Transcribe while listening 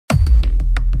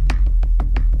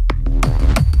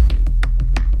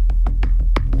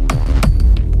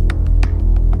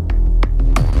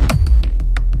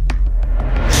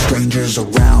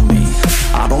strangers around me.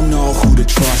 I don't know who to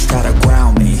trust, how to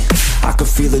ground me. I can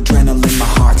feel adrenaline, my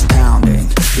heart's pounding.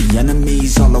 The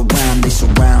enemies all around, they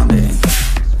surrounding.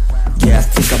 Yeah, I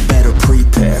think I better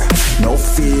prepare. No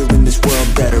fear in this world,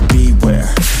 better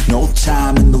beware. No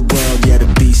time in the world, yeah, to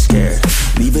be scared.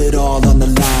 Leave it all on the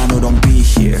line or don't be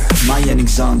here. My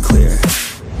ending's unclear.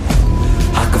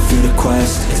 I can feel the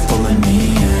quest, it's pulling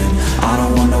me in. I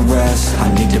don't wanna rest,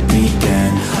 I need to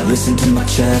begin. I listen to my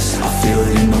chest, I feel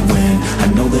it in the wind. I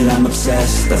know that I'm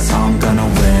obsessed, that's how I'm gonna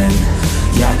win.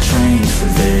 Yeah, I trained for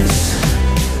this.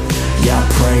 Yeah, I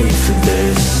prayed for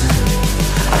this.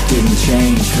 I didn't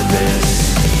change for this.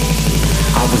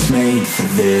 I was made for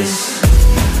this.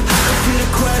 I can feel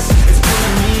the quest, it's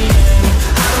pulling me in.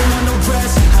 I don't want no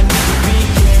rest, I need to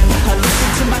begin. I listen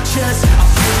to my chest, I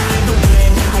feel it in the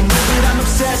wind. I know that I'm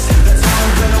obsessed, that's how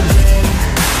I'm gonna win.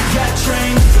 Yeah, I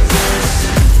trained for this.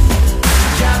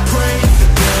 Yeah, I prayed for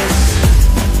this.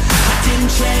 I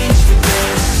didn't change for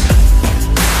this.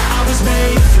 I was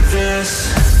made for this.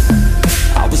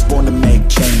 I was born to make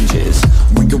changes.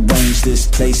 Rearrange this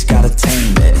place, gotta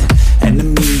tame it.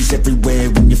 Enemies everywhere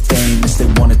when you're famous. They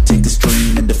wanna take this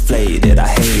dream and deflate it. I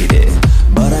hate it,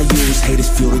 but I use hate as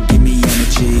fuel to give me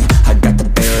energy. I got the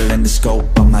barrel and the scope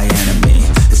on my enemy.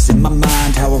 It's in my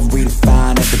mind how I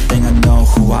redefine everything. I know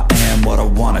who I am, what I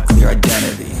want, a clear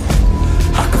identity.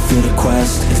 I can feel the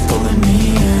quest, it's pulling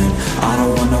me in. I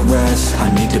don't wanna rest, I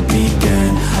need to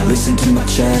begin. I listen to my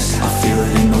chest, I feel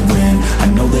it in the wind. I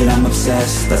know that I'm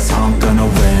obsessed, that's how I'm gonna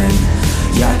win.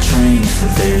 Yeah, I trained for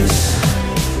this.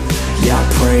 Yeah, I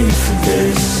prayed for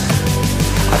this.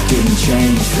 I didn't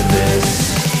change for this.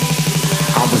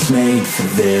 I was made for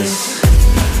this.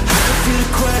 I can feel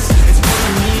the quest, it's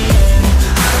pulling me in.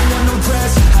 I don't want no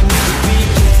rest, I need to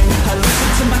begin. I listen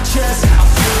to my chest, I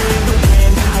feel it in the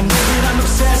wind. I know that I'm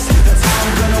obsessed, that's how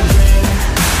I'm gonna win.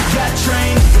 Yeah, I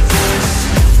trained for this.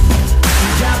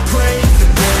 Yeah, I prayed for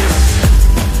this.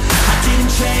 I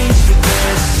didn't change for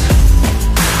this.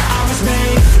 I was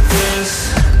made for this.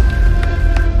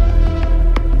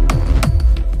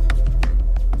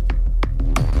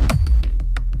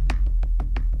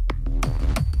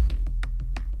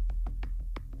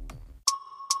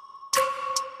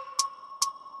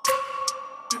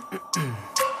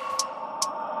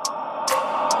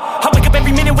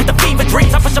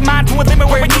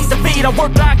 I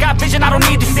work blind, got vision I don't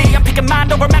need to see. I'm picking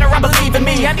mind over matter, I believe in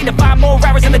me. I need to find more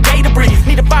hours in the day to breathe.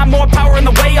 Need to find more power in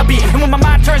the way I be. And when my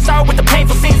mind turns sour with the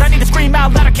painful scenes, I need to scream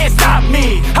out loud, I can't stop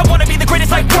me. I wanna be the greatest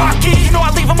like Rocky. You know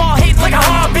I leave them all hating like a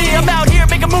hobby. I'm out here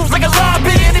making moves like a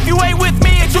lobby. And if you ain't with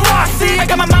me, it's your loss. See, I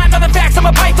got my mind on the facts, I'm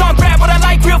a python, grab what I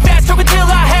like real fast. Choke until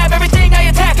I have everything I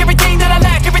attack, everything that I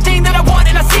lack, everything that I want,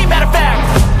 and I see, matter of fact.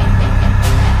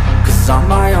 Cause I'm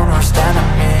my own worst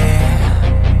enemy.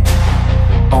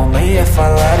 Only if I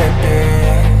let it be.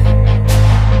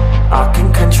 I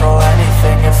can control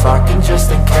anything if I can just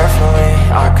think carefully.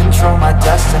 I control my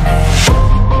destiny.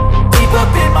 Deep up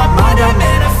in my mind I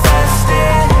manifest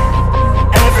it.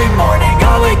 Every morning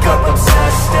I wake up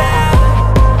obsessed, and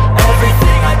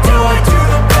everything I do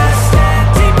the best. And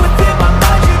deep within my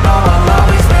mind you know I'll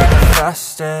always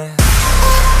manifest it.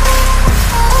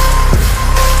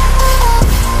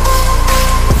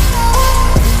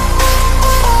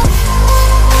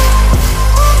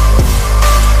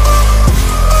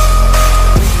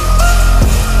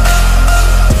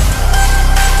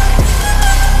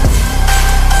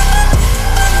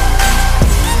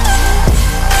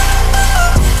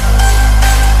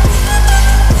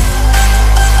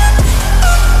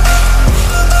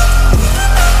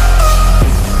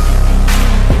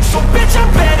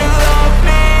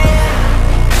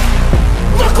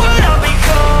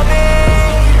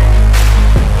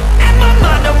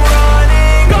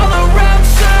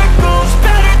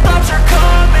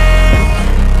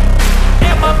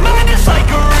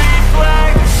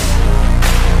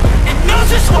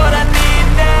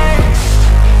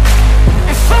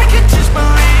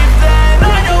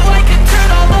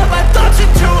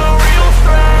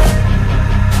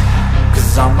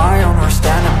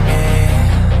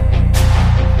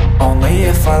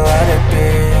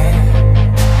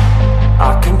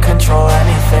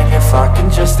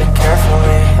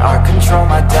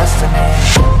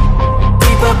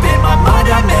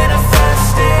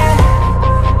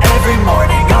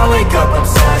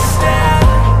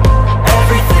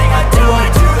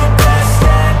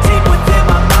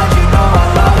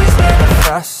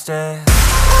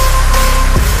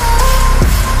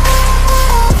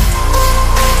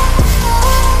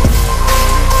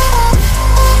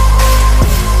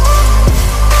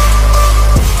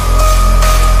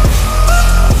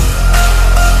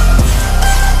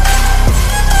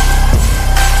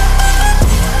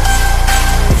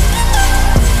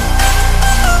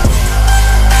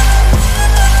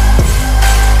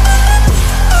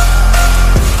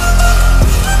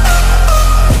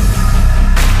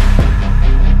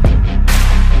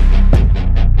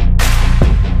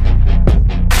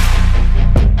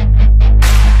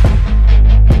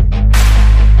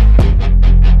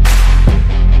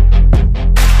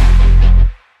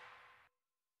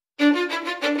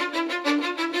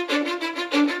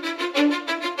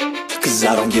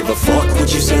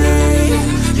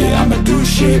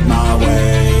 shit my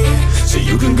way, so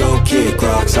you can go kick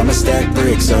rocks. I'ma stack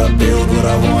bricks up, build what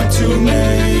I want to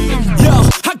make. Yo,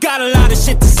 I got a lot of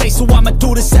shit to say, so I'ma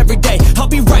do this every day. I'll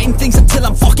be writing things until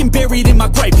I'm fucking buried in my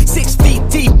grave. 6 feet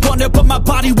deep under, but my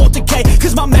body won't decay,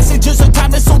 cause my messages are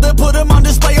timeless, so they'll put them on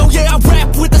display. Oh yeah, I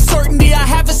rap with a certainty, I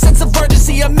have a sense of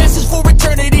urgency, a message for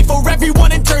eternity, for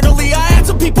everyone internally. I had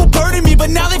some people burning me,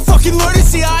 but now they fucking learn to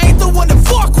see I ain't the one to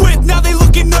fuck with. Now they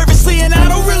looking nervously, and I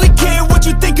don't really care what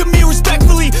you think of me,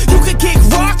 respectfully. You can kick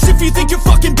rocks if you think you're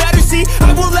fucking better, see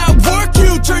I will outwork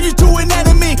you, turn you to an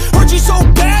enemy, hurt you so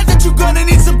bad that you're gonna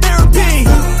need some therapy.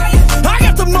 I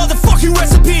got the motherfucking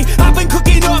recipe, I've been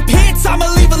cooking up hits, I'ma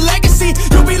leave a legacy.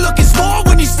 You'll be looking small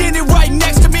when you're standing right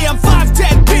next to me. I'm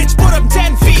 5'10", bitch, but I'm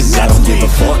 10 feet Cause I don't give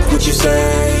a fuck what you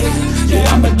say,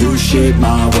 yeah, I'ma do shit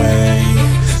my way,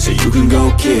 so you can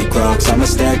go kick rocks. I'ma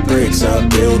stack bricks up,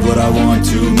 build what I want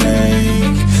to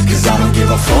make. Cause I don't give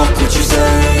a fuck what you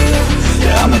say,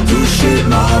 yeah, I'ma do shit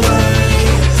my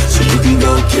way, so you can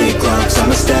go kick rocks.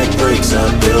 I'ma stack bricks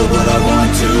up, build what I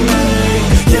want to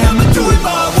make. Yeah, I'ma do it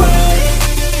my way.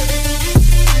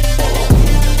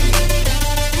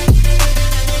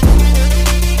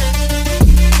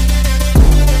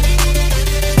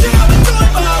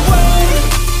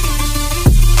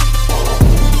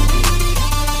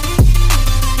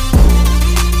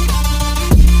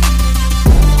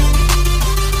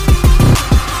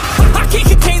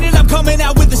 Coming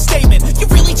out with a statement. You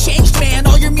really changed, man,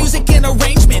 all your music and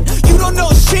arrangement. You don't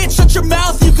know shit, shut your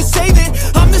mouth, you can save it.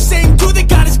 I'm the same dude that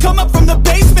got his come up from the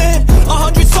basement.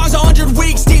 100 songs, 100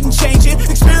 weeks, didn't change it.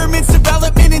 Experiments,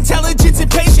 development, intelligence, and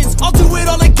patience. I'll do it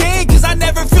all again, cause I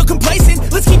never feel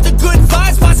complacent. Let's keep the good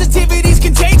vibes, positivity's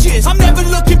contagious. I'm never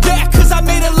looking back, cause I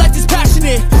made a life that's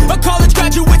passionate. A college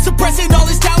graduate suppressing all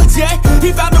his talents, yeah.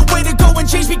 He found a way to go and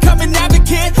change, become an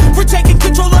advocate for taking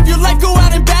control of your life, go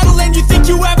out and battle. And you think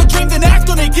you have a dream, then act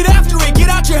on it, get after it, get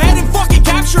out your head and fucking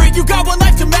capture it. You got one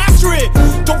life to master it,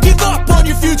 don't give up on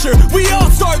your future. We all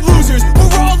start losers,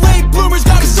 we're all late bloomers,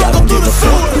 gotta struggle through the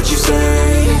sewer. What you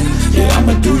say, yeah,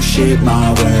 I'ma do shit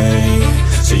my way,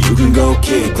 so you can go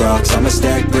kick rocks. I'ma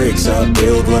stack bricks up,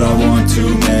 build what I want to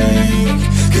make.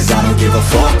 Cause I don't give a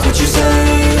fuck what you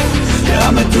say, yeah,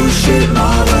 I'ma do shit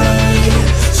my way,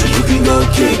 so you can go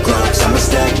kick rocks. I'ma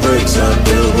stack bricks up,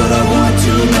 build what I want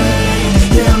to make.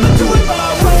 Yeah, I'ma do it my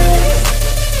way.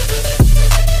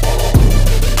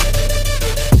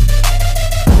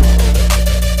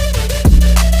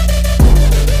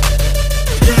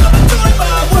 Yeah, I'ma do it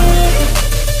my way.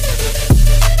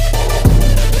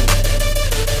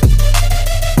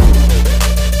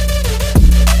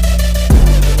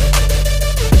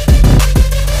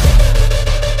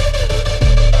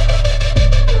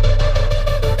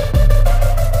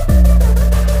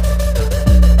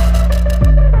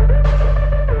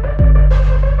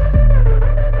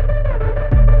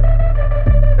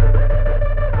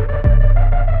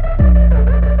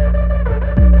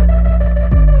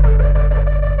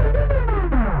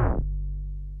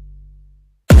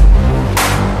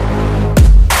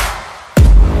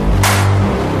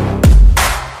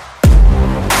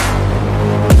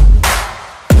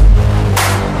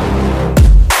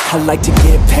 I like to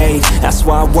get paid, that's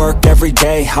why I work every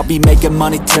day. I'll be making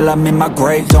money till I'm in my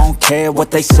grave. Don't care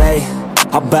what they say,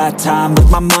 I'll buy time with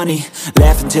my money.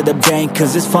 Laughing to the bank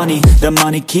cause it's funny. The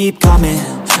money keep coming,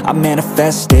 I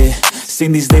manifest it.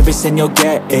 Sing these lyrics and you'll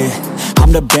get it.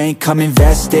 I'm the bank, come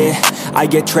invest it. I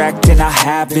get tracked and I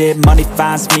have it. Money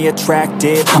finds me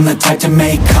attractive. I'm the type to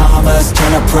make commas,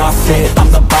 turn a profit. I'm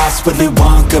the boss, Willy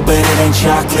Wonka, but it ain't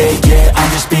chocolate. Yeah,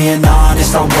 I'm just being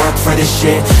honest, I work for this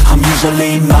shit. I'm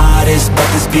usually modest, but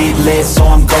this beat lit, so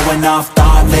I'm going off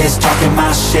thoughtless, talking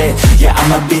my shit. Yeah,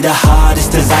 I'ma be the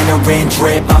hottest designer in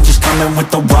drip. I'm just coming with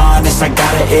the rawness. I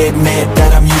gotta admit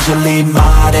that I'm usually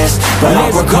modest, but I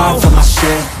work hard for my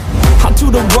shit. I'll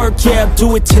do the work, yeah, I'll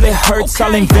do it till it hurts.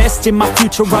 I'll invest in my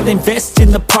future, I'll invest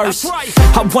in the purse.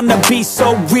 I wanna be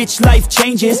so rich, life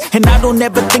changes, and I don't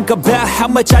ever think about how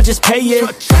much I just pay it.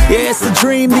 Yeah, it's the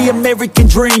dream, the American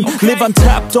dream. Live on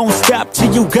top, don't stop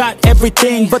till you got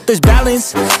everything. But there's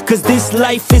balance, cause this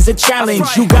life is a challenge.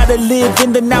 You gotta live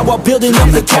in the now while building I'm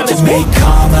up the the type to challenge. make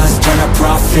commas, turn a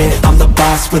profit. I'm the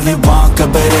boss, Willy Wonka,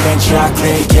 but it ain't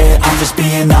chocolate. Yeah, I'm just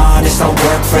being honest, I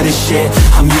work for this shit.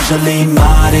 I'm usually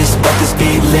modest, but this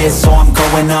beat lit, so I'm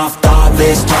going off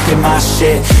thoughtless, talking my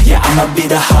shit. Yeah, I'ma be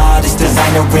the hottest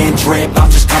designer in drip.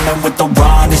 I'm just coming with the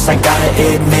rawness. I gotta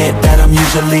admit that I'm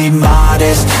usually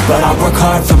modest, but I work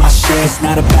hard for my shit. It's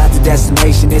not about the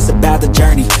destination, it's about the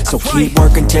journey. So keep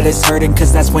working till it's hurting,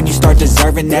 cause that's when you start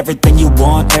deserving everything you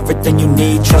want, everything you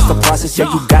need. Trust the process,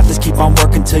 yeah, you got this. Keep on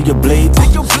working till you bleed.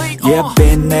 Yeah,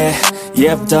 been there,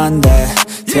 Yeah, I've done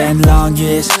that 10 long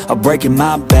years of breaking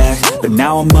my back, but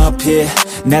now I'm up here,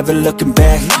 never looking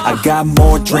back. I got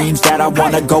more dreams that I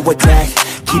wanna go attack.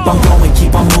 Keep on going,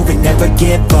 keep on moving, never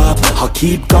give up. I'll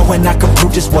keep going, I can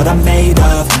prove just what I'm made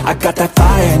of. I got that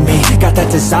fire in me, got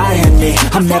that desire in me.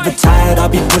 I'm never tired, I'll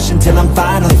be pushing till I'm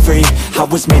finally free. I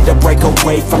was made to break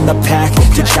away from the pack,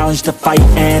 to challenge, to fight,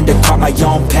 and to carve my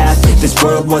own path. This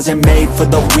world wasn't made for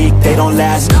the weak, they don't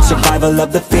last. Survival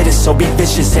of the fittest, so be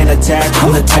vicious and attack.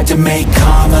 I'm the type to make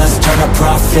commas, turn a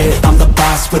profit. I'm the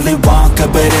boss, Willy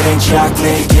Wonka, but it ain't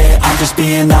chocolate. Yeah, I'm just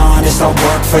being honest, I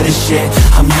work for this shit.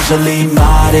 I'm usually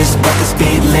modest, but the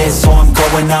speed lit, so I'm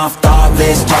going off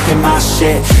thoughtless, talking my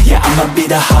shit. Yeah, I'ma be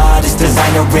the hottest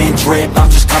designer in drip. I'm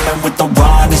just coming with the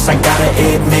rawness. I gotta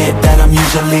admit that I'm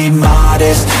usually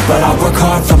modest, but I work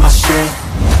hard for my shit.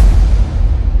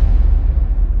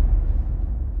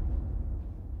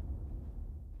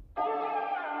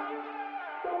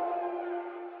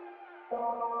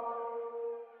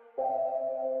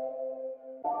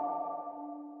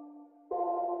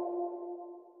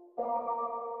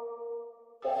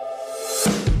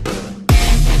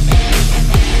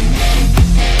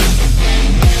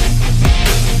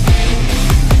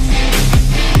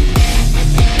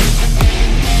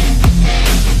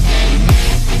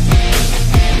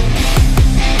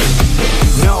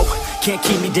 Can't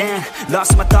keep me down,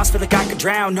 lost in my thoughts, feel like I could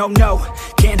drown. No, no,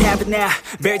 can't have it now,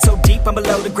 buried so deep I'm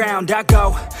below the ground. I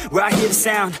go where I hear the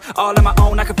sound, all on my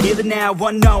own, I can feel it now.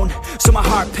 Unknown, so my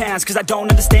heart pounds, cause I don't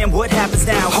understand what happens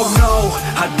now. Oh no,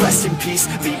 I'd rest in peace,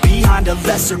 leave behind a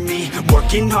lesser me.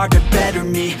 Working hard to better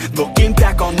me, looking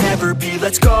back I'll never be.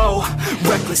 Let's go,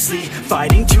 recklessly,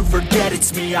 fighting to forget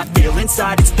it's me. I feel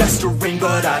inside it's festering,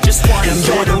 but I just want to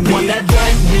be the one that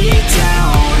let me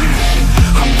down.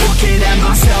 I'm looking at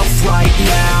myself right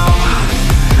now.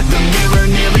 The mirror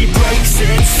nearly breaks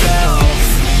itself.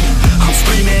 I'm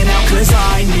screaming out cause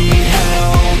I need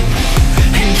help,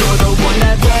 and you're the one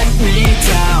that let me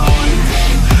down.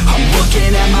 I'm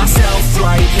looking at myself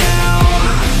right now.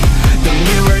 The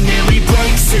mirror nearly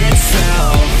breaks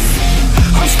itself.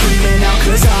 I'm screaming out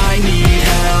cause I need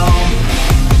help.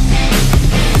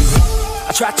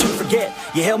 I tried to forget,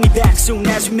 you held me back soon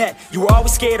as we met. You were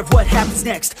always scared of what happens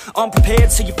next, unprepared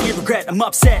so you feel regret. I'm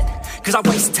upset, cause I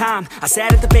wasted time. I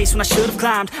sat at the base when I should've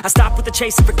climbed. I stopped with the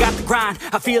chase and forgot the grind.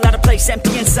 I feel out of place,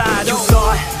 empty inside. You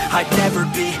thought I'd never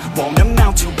be, won't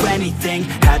amount to anything.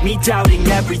 Had me doubting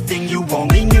everything, you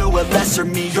only knew a lesser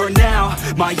me. You're now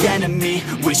my enemy,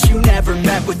 wish you never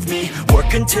met with me.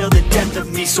 Work until the death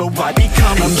of me, so I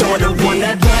become a better me. You're the one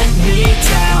that let me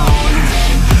down.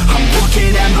 I'm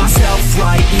looking at myself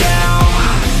right now.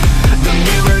 The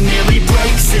mirror nearly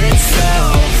breaks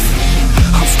itself.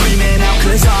 I'm screaming out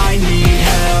cause I need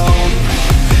help,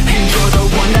 and you're the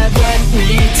one that let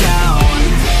me down.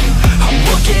 I'm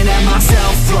looking at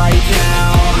myself right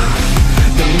now.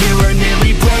 The mirror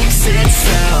nearly breaks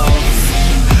itself.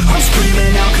 I'm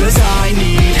screaming out cause I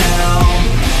need help.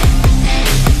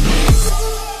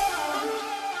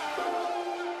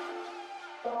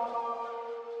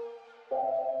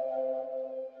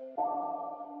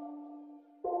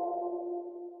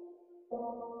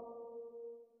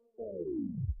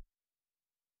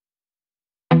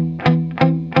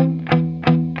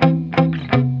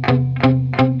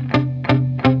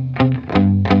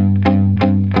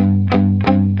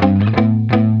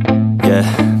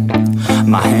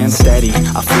 My hands steady,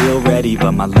 I feel ready,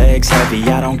 but my legs heavy,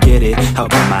 I don't get it. How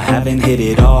come I haven't hit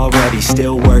it already?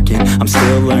 Still working, I'm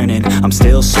still learning, I'm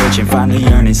still searching, finally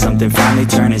earning something, finally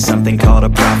turning something called a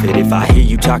profit. If I hear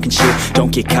you talking shit,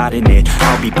 don't get caught in it.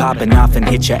 I'll be popping off and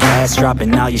hit your ass,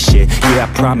 dropping all your shit. Yeah,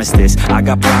 I promise this, I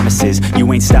got promises,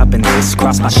 you ain't stopping this.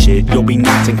 Cross my shit, you'll be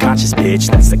knocked unconscious,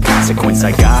 bitch. That's the consequence,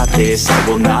 I got this, I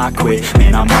will not quit.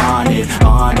 Man, I'm on it,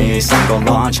 honest, I'm gon'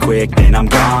 launch quick, then I'm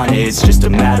gone. It's just a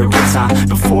matter of time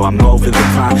before I'm over the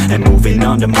climb and moving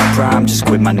under my prime. Just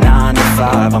quit my 9 to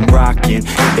 5, I'm rocking,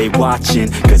 they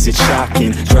watching, cause it's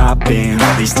shocking. Dropping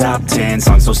all these top 10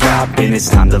 songs, so stopping. It's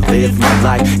time to live my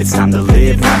life, it's time to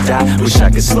live, not die. Wish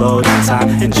I could slow down time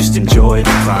and just enjoy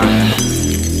the climb.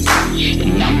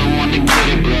 And I'm the one to get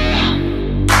it, bro.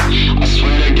 I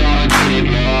swear to God I get it,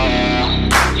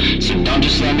 bro. So don't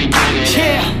just let me get it.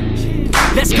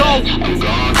 Yeah, let's go. I'm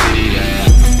gonna get it, yeah.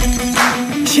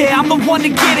 Yeah, I'm the one to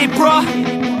get it, bruh.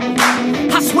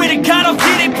 I swear to God I'll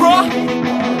get it, bruh.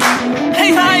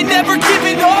 Hey, I ain't never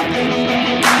giving up.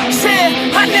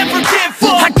 Yeah, I never give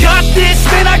up. I got this,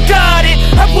 man, I got it.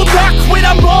 I will not quit,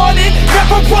 I'm on it.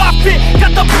 Never profit.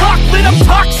 Got the block lit, I'm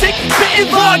toxic,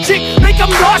 spitting logic, make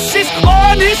them nauseous,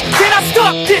 honest. Can I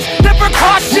stop this? Never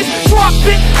cautious, drop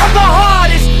it. I'm the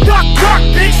hardest, knock knock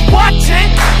bitch, watch it.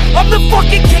 I'm the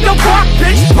fucking king of rock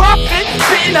bitch, profit,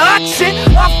 spitting hot shit.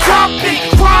 I'm topic,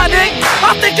 chronic,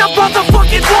 I think I'm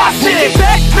motherfucking lost it.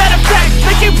 Back, matter of fact,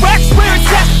 making racks where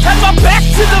it's at. Had my back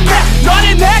to the mat, not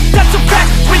an act, that's a fact.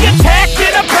 We attack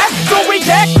in a back, don't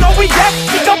react, no react.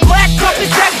 Think I'm black, off his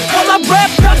back, while I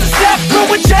rap, bounce a snap, throw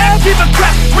a jab, give a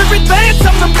crap. We're advanced,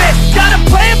 I'm the man, got a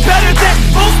plan better than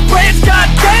most brands.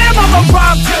 Goddamn, I'ma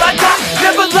rhyme till I die.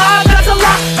 Never lie, that's a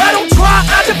lie. I don't try,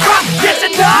 I defy, get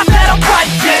denied that I'm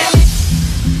right, yeah.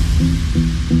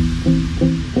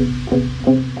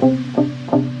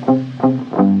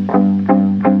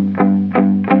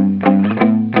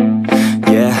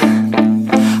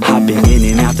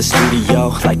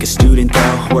 Like a student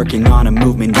though, working on a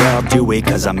movement, yeah, I'll do it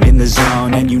cause I'm in the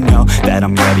zone. And you know that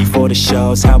I'm ready for the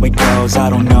shows. How it goes, I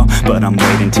don't know, but I'm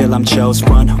waiting till I'm chose.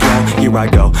 Front row, here I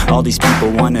go. All these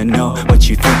people wanna know what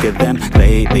you think of them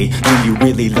lately. Do you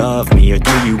really love me or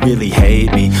do you really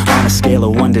hate me? On a scale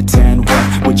of 1 to 10,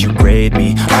 what would you grade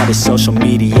me? All this social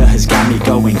media has got me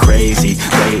going crazy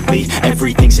lately.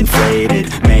 Everything's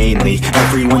inflated, mainly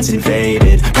everyone's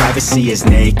invaded. Privacy is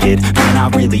naked, man, I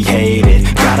really hate it.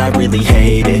 God, I really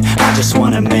hate it. I just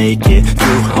wanna make it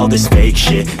through all this fake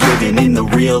shit. Living in the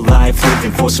real life,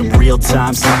 living for some real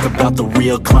times. Talk about the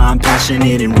real climb,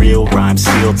 passionate in real rhymes.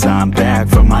 Steal time back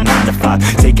from my 9 to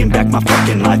 5, taking back my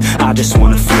fucking life. I just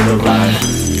wanna feel alive.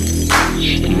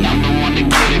 And I'm the one to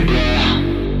get it, bro.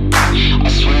 I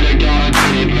swear to God I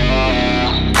get it,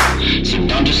 bro. So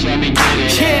don't just let me get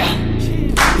it.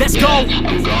 Yeah, let's go. I'm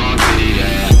gon' get it,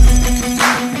 yeah.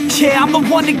 Yeah, I'm the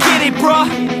one to get it, bro.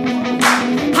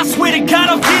 I swear to God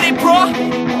I'll get it, bro.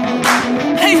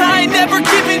 Hey, I ain't never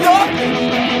giving up.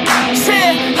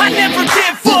 Yeah, I never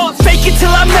give up. Fake it till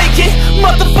I make it.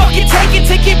 Motherfucking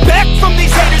take it back from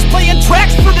these haters. Playing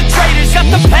tracks for the traitors. Got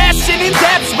the passion in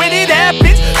depths when it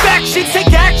happens. Factions take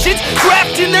actions,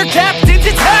 drafting their captains.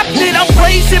 It's happening, I'm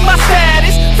raising my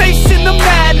status, facing the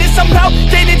madness. I'm out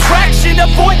gaining traction,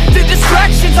 avoid the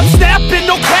distractions. I'm snapping,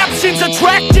 no captions,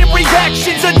 attracting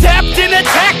reactions. Adapting,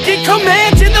 attacking,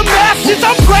 commanding the masses.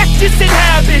 I'm practicing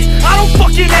habits, I don't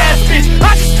fucking ask bitch,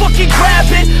 I just fucking grab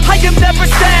it. I am never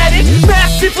static,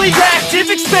 massively active,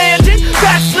 expanding,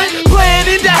 backslid,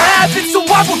 planning to have it. So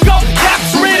I will go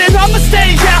capture it and I'ma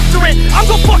stay after it. I'm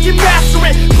gonna fucking master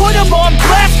it, put them on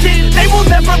blast it. They will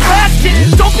never last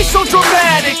it, don't be so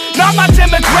dramatic. Not my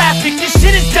demographic, this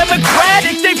shit is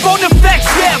democratic. They vote NEFFEX,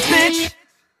 yeah bitch.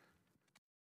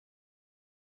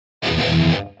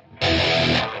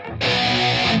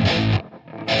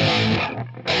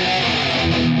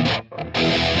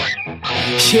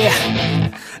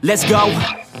 Yeah, let's go.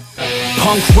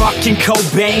 Punk rock and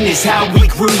Cobain is how we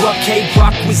grew up.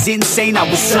 K-rock was insane, I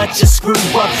was such a screw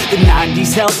up. The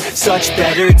 90s held such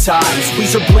better times.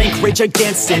 Weezer, Blink, Rage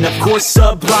Against, and of course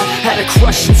Sublime. Had a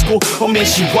crush in school, oh man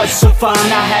she was so fine.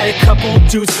 I had a couple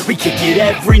dudes, we kick it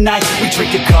every night. We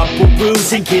drink a couple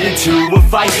brews and get into a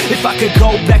fight. If I could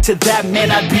go back to that,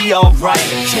 man, I'd be alright.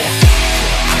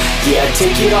 Yeah, I'd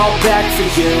take it all back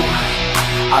for you.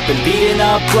 I've been beating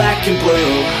up black and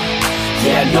blue.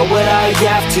 Yeah, I know what I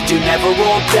have to do. Never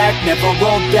roll back,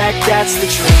 that's the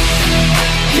truth.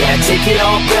 Yeah, take it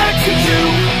all back for you.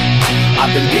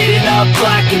 I've been beating up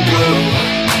black and blue.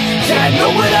 Yeah, I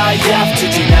know what I have to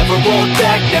do. Never roll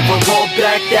back,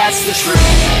 that's the truth.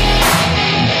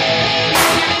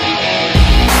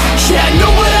 Yeah, I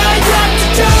know what I have to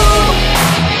do.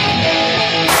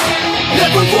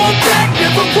 Never roll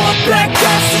back,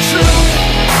 that's the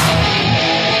truth.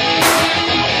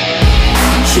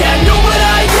 Yeah, I know what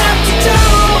I have to do.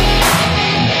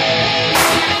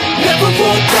 Never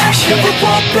roll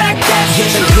back, that's the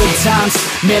truth. The good times,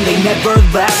 man, they never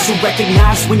last. So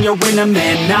recognize when you're in a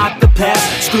man, not the past.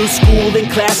 Screw school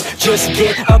and class, just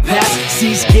get a pass.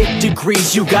 C's get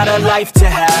degrees, you got a life to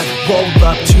have. Roll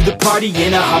up to the party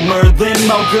in a Hummer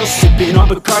limo. Girls sipping on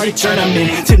Bacardi, turn them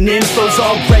into nymphos.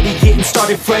 Already getting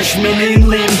started, freshmen in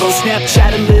limbo.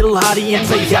 Snapchat a little hottie and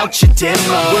play out your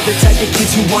demo. We're the type of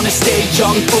kids who wanna stay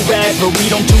young forever. We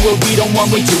don't do what we don't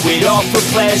want, we do it all for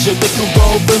pleasure. Liquor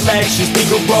over lectures,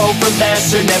 bigger over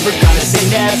lesser. Never gonna say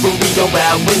never, we go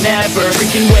out whenever.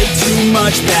 Drinking way too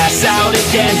much, pass out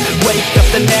again. Wake up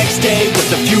the next day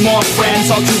with a few more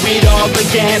friends. I'll do it all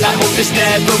again, I hope this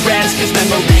never ends. Cause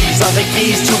memories are the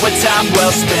keys to a time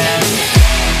well spent.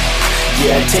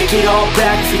 Yeah, take it all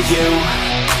back for you.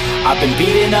 I've been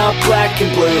beating up black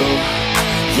and blue.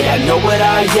 Yeah, I know what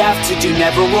I have to do.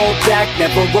 Never roll back,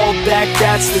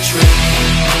 that's the truth.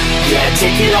 Yeah,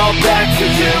 take it all back for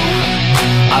you.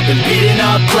 I've been beaten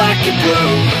up black and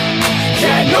blue.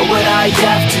 Yeah, I know what I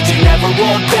have to do. Never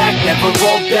hold back,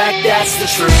 that's the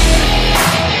truth.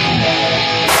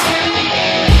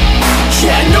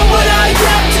 Yeah, I know what I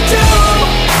have to do.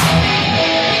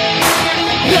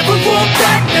 Never hold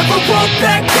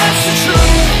back, that's the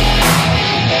truth.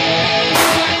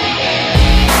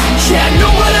 Yeah, I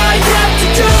know what I have to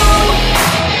do.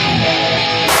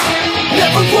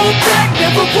 Never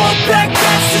hold back,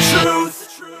 that's the truth.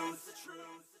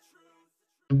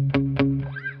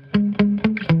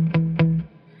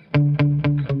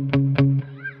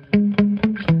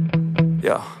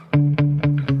 Yeah.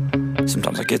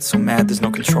 Sometimes I get so mad, there's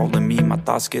no control in me. My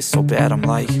thoughts get so bad, I'm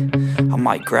like, I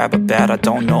might grab a bat, I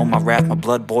don't know. My wrath, my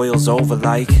blood boils over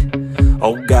like,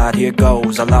 oh God, here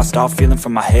goes. I lost all feeling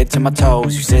from my head to my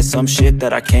toes. You said some shit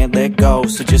that I can't let go,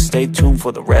 so just stay tuned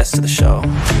for the rest of the show.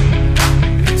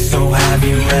 So have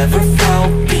you ever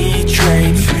felt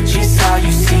betrayed? Switches how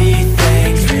you see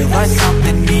things, realize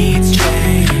something needs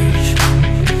change.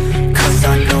 Cause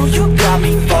I know you got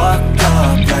me fucked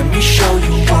up, let me show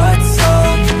you what's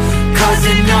up. Cause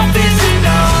enough is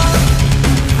enough.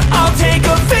 I'll take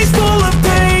a face full of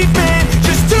pavement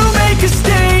just to make a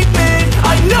statement.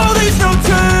 I know there's no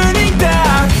turning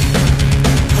back.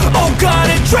 Oh God,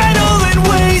 adrenaline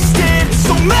wasted,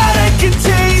 so mad I can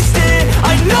taste it.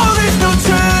 I know there's no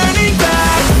turning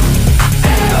back.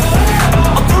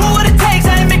 I'll do what it takes,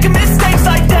 I ain't making mistakes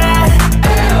like that.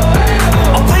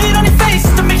 I'll put it on your face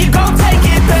to make you go take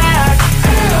it back.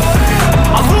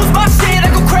 I'll lose my shit, I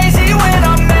go crazy when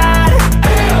I'm mad.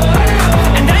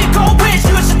 And now you gon' wish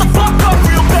you would shut the fuck up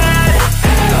real bad.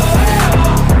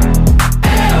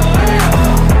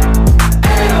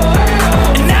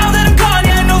 And now that I'm gone,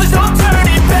 yeah, I know there's no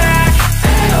turning back.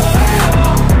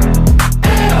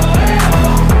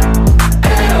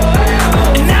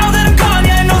 And now that I'm gone,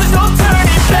 yeah, I know there's no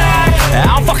turning back.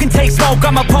 I'll fucking take smoke,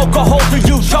 I'ma poke a hole through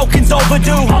you, choking's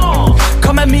overdue.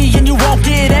 Come at me and you won't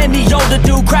get any older,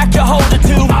 dude. Crack your holder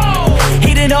too.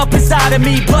 Heating up inside of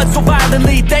me, blood so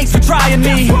violently. Thanks for trying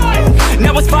me.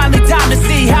 Now it's finally time to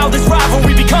see how this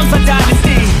rivalry becomes a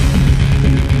dynasty.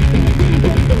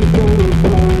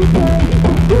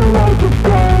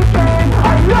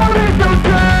 I know there's no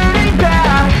turning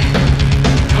back.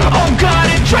 Oh God,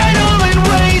 adrenaline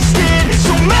wasted,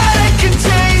 so mad I can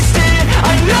taste it.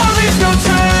 I know there's no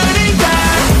turning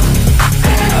back.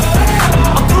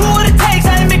 I'll do what it takes, I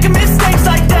ain't making mistakes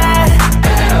like that.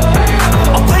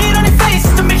 I'll put it on your face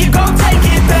to make you go take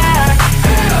it back.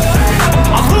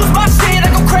 I'll lose my shit, I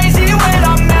go crazy when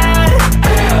I'm mad.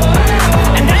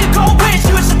 And now you gon' wish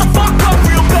you would shut the fuck up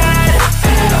real bad.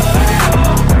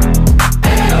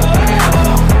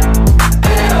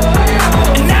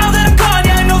 And now that I'm gone,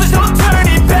 yeah, I know there's no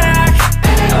turning back.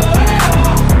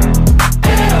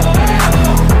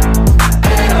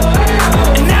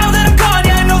 And now that I'm gone,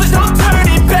 yeah, I know there's no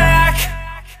turning back.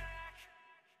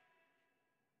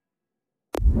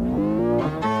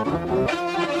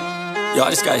 Yo, I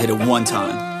just gotta hit it one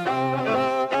time.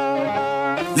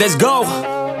 Let's go!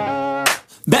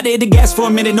 About to hit the gas for a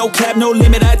minute, no cap, no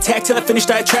limit. I attack till I finish,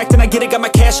 I attract and I get it. Got my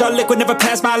cash all liquid, never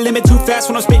pass my limit. Too fast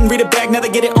when I'm spitting, read it back, now they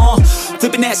get it on.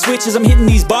 Flipping that switch as I'm hitting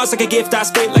these bars like a gift. I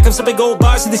spit like I'm sipping gold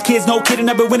bars to these kids, no kidding.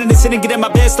 I've been winning this and getting my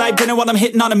best life dinner while I'm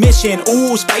hitting on a mission.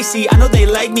 Ooh, spicy, I know they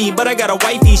like me, but I got a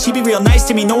wifey. She be real nice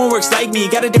to me, no one works like me.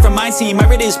 Got a different mind, see, my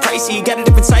rate is pricey. Got a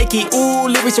different psyche, ooh,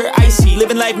 lyrics are icy.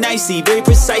 Living life nicely, very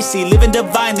precisely. Living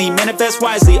divinely, manifest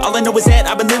wisely. All I know is that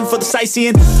I've been living for the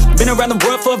sightseeing. Been around the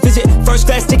world for a visit, first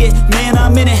class ticket. Man,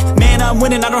 I'm in it, man, I'm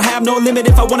winning. I don't have no limit.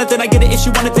 If I want it, then I get it. If she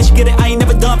want it, then she get it. I ain't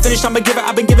never done finished, I'm a giver.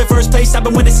 I've been giving first place, I've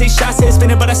been winning 6 shots, head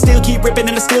spinning. But I still keep ripping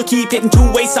and I still keep hitting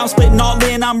 2 ways. I'm splitting all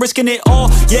in, I'm risking it all.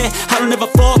 Yeah, I don't ever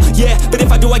fall, yeah. But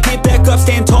if I do, I get back up,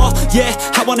 stand tall. Yeah,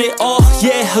 I want it all,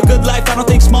 yeah. A good life, I don't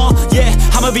think small, yeah.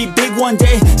 I'ma be big one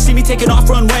day, see me taking off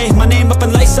runway. My name up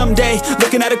in lights someday.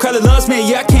 Looking at a crowd that loves me,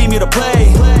 yeah, I came here to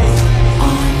play.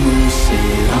 I'm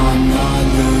lucid, I'm not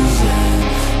losing.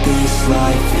 This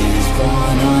life is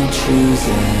one I'm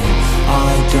choosing.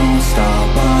 I don't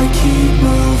stop, I keep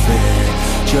moving.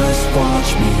 Just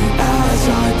watch me as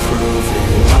I prove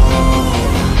it. Oh,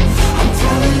 I'm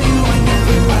telling you I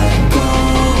never let go.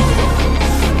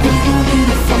 When I'm in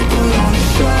a fight, put on a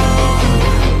show.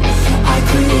 I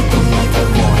create the life I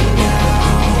want now.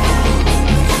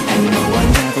 And no, I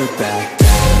never back down.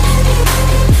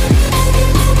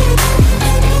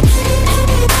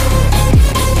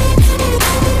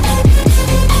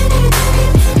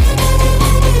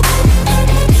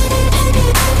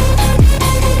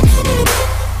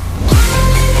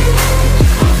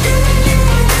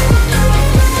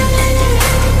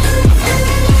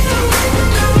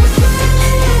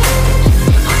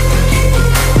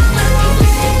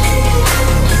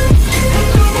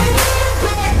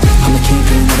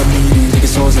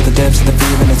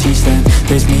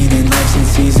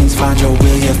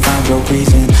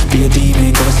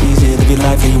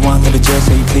 life how you want, live it just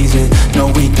how you please it. No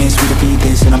weakness, we defeat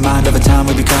this. In a mind of a time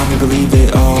we become, we believe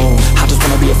it. Oh, I just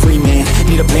wanna be a free man.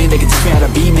 Need a plan that can teach me how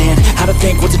to be man. How to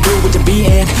think, what to do, what to be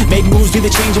in. Make moves, be the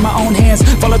change in my own hands.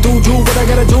 Follow through, do what I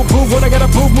gotta do, prove what I gotta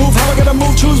prove. Move how I gotta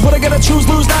move, choose what I gotta choose.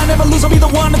 Lose, now I never lose, I'll be the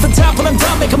one at the top. When I'm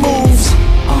done making moves,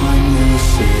 I'm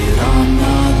lucid, I'm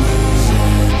not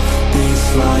losing. This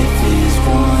life is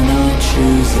one I'm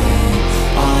choosing.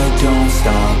 I don't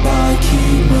stop, I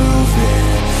keep moving.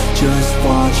 Just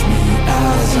watch me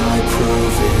as I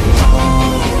prove it.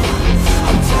 Oh,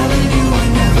 I'm telling you I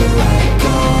never let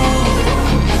go.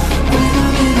 When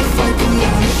I'm in a fight, put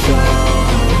on a show.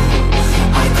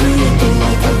 I create the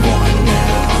life I want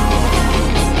now.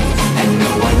 And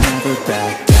no, I never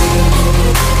back down.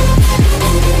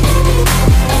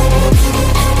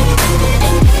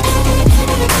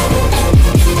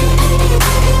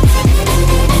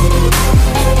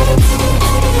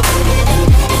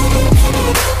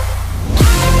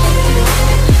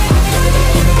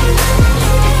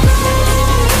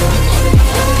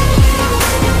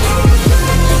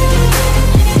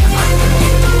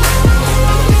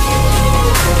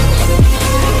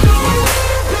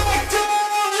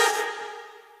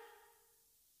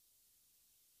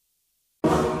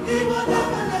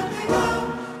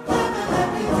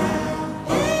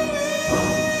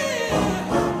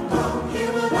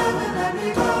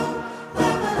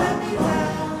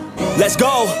 let's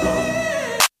go.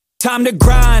 Time to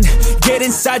grind, get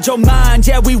inside your mind.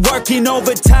 Yeah, we working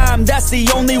overtime, that's the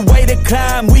only way to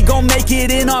climb. We gon' make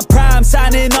it in our prime,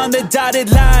 signing on the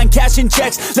dotted line. Cashing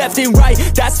checks left and right,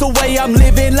 that's the way I'm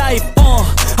living life.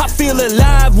 I feel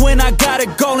alive when I got a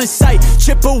goal in sight.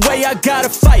 Chip away, I gotta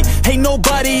fight, ain't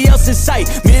nobody else in sight.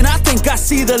 Man, I think I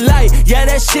see the light, yeah,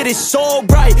 that shit is so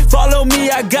bright. Follow me,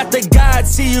 I got the guide,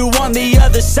 see you on the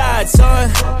other side,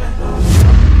 son.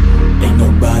 Ain't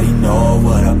nobody know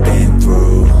what I've been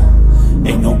through.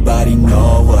 Ain't nobody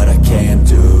know what I can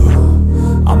do.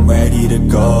 I'm ready to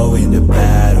go into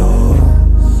battle.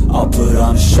 I'll put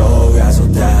on a show,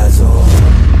 razzle dazzle.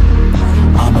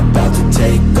 I'm about to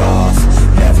take off,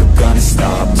 never gonna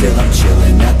stop till I'm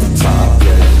chilling at the top,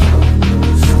 yeah.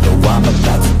 No, I'm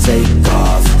about to take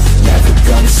off, never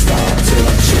gonna stop till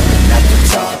I'm chilling at the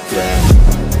top, yeah.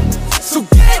 So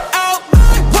get out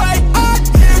my way, I'm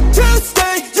here to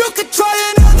stay. You can try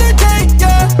another day,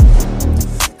 yeah.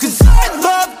 Cause I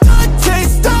love the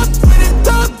taste of winning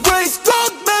the race.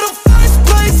 Gold medal, first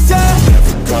place, yeah.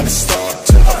 Never gonna stop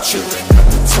till I'm chilling at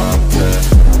the top,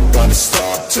 yeah. Gonna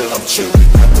stop till I'm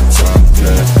chilling at the top,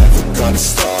 yeah. Never gonna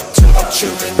stop till I'm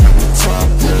chilling at the top,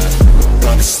 yeah.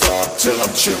 Gonna stop till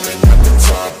I'm chilling at the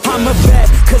top, yeah. I'm a vet,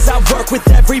 cause I work with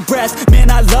every breath.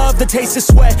 Man, I love the taste of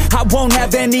sweat, I won't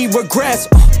have any regrets.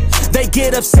 They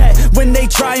get upset when they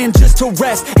trying just to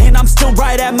rest, and I'm still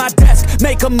right at my desk,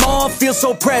 make them all feel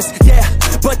so pressed. Yeah,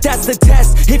 but that's the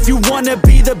test. If you wanna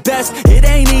be the best, it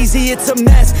ain't easy, it's a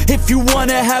mess. If you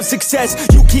wanna have success,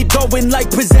 you keep going like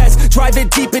possessed. Drive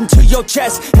it deep into your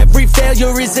chest, every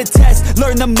failure is a test.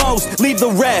 Learn the most, leave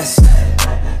the rest.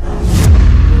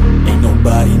 Ain't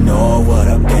nobody know what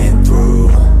I've been through.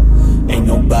 Ain't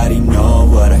nobody know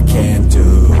what I can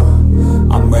do.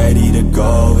 I'm ready to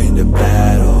go into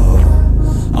battle.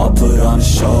 I'll put on a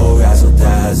show, razzle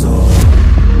dazzle.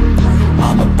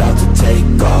 I'm about to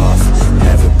take off,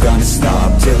 never gonna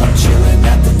stop till I'm chilling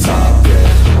at the top, yeah.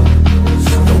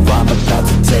 No, I'm about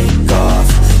to take off,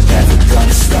 never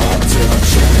gonna stop till I'm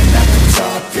chilling at the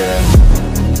top, yeah.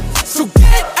 So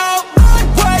get out my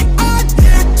way, I'm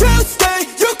here to stay.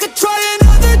 You can try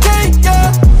another day, yeah.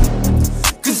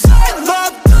 Cause I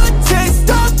love the taste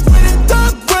of winning the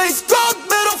race. Gold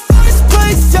medal, first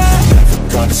place, yeah.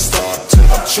 Never gonna stop till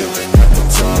I'm chilling at the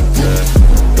top, yeah.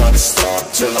 Gonna stop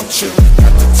till I'm chilling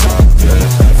at the top, yeah.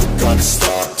 Never gonna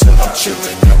stop till I'm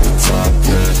chilling at the top,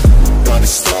 yeah. Gonna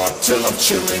stop till I'm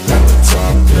chilling at the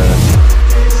top, yeah.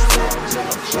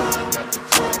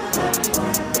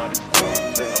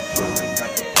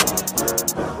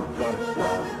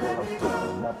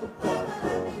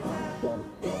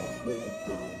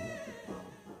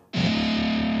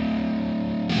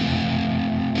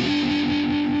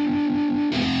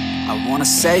 I wanna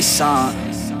say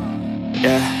something,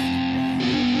 yeah.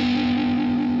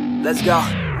 Let's go.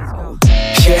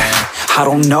 Yeah, I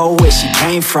don't know where she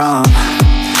came from,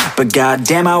 but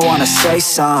goddamn I wanna say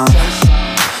something.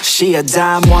 She a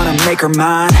dime, wanna make her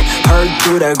mine. Heard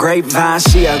through the grapevine,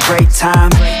 she a great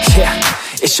time. Yeah,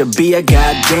 it should be a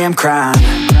goddamn crime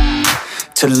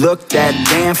to look that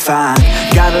damn fine.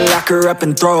 Gotta lock her up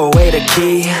and throw away the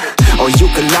key. or you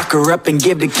can lock her up and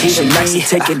give the key to me. She likes to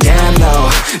take it down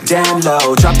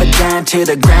low, drop it down to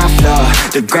the ground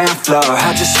floor.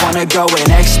 I just wanna go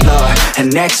and explore.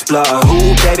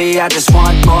 Ooh, baby, I just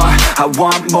want more. I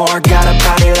want more. Got a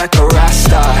body like a rock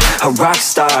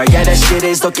star. Yeah, that shit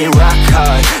is looking rock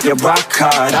hard. Yeah, rock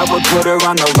hard. I would put her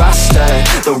on the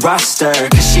roster,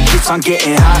 cause she keeps on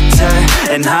getting hotter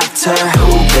and hotter.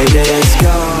 Ooh, baby, let's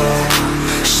go.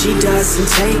 She doesn't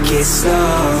take it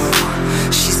slow.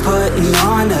 She's putting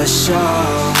on a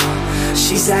show.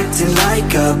 She's acting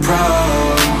like a pro.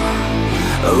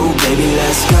 Oh, baby,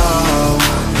 let's go.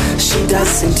 She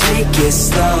doesn't take it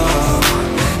slow.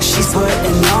 She's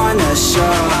putting on a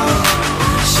show.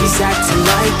 She's acting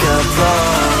like a pro.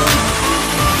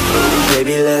 Oh,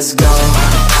 baby, let's go.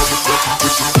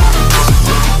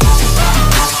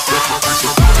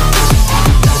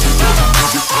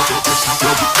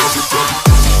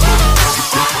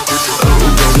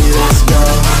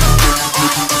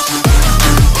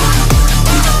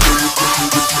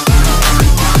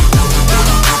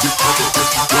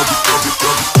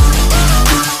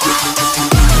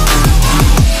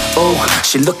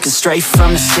 She looking straight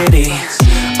from the city.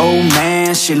 Oh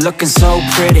man, she looking so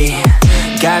pretty.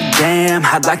 Goddamn,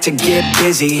 I'd like to get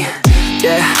busy.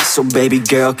 Yeah, so baby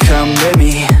girl, come with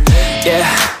me. Yeah,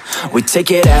 we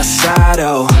take it outside,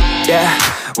 oh yeah.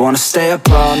 Wanna stay up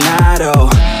all night, oh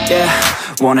yeah.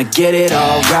 Wanna get it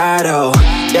all right, oh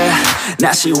yeah.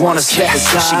 Now she wanna skip the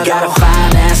slide. She got a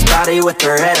fine ass body with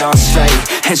her head on straight,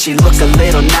 and she look a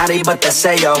little naughty, but that's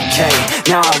a-okay.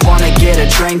 Now I wanna get a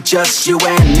drink, just you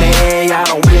and me. I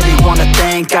don't really wanna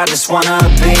think, I just wanna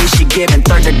be. She giving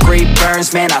third-degree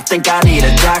burns, man, I think I need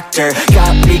a doctor.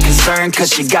 Got me concerned,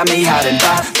 cause she got me hot and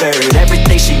bothered.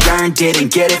 Everything she earned,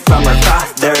 didn't get it from her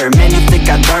father. Man, you think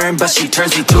I learned, but she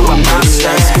turns me to a monster.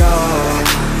 Let's go.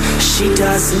 She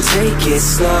doesn't take it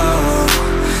slow.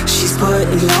 She's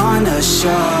putting on a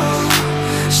show.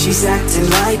 She's acting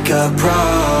like a pro.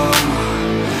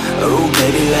 Oh,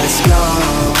 baby, let's go.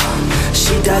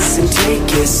 She doesn't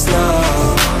take it slow.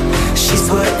 She's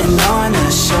putting on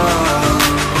a show.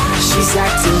 She's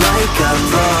acting like a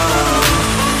pro.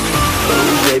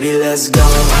 Oh, baby, let's go.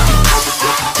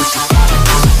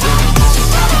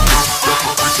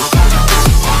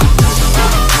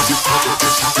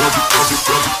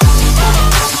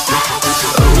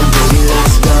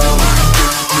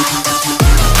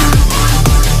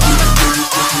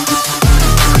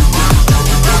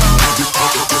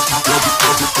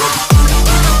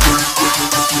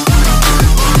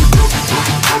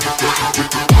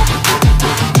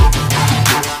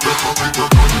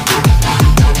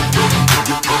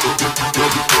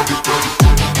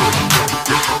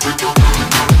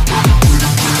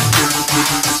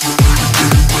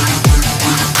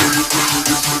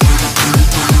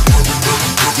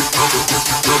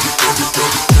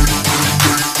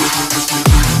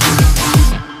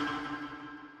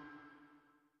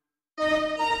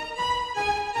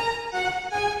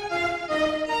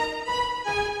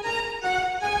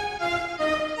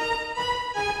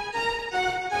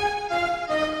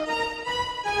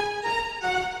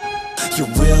 Your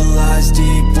will lies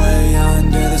deep way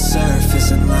under the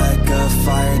surface, and like a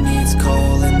fire needs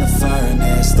coal in the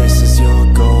furnace. This is your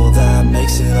goal that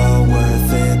makes it all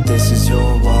worth it. This is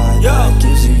your why that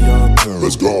gives you your purpose.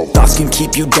 Let's go. Thoughts can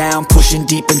keep you down, pushing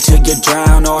deep until you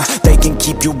drown, or they can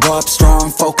keep you up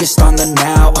strong, focused on the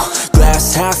now.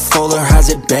 Glass half full, or has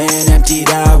it been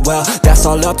emptied out? Well, that's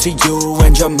all up to you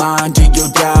and your mind. Do you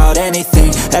doubt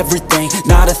anything, everything,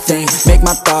 not a thing? Make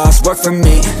my thoughts work for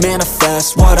me,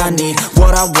 manifest what I need,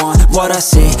 what I want, what I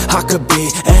see. I could be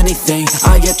anything,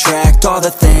 I attract all the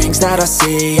things that I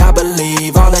see. I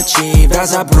believe I'll achieve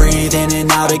as I breathe in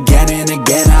and out again and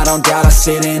again. I don't doubt, I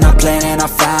sit and I plan, and I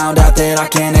found out that I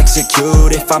can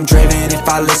execute if I'm driven, if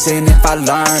I listen, if I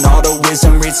learn all the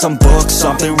wisdom. Read some books,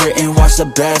 something written, watch the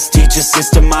best teacher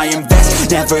system I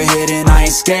invest. Never hidden, I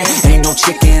ain't scared, ain't no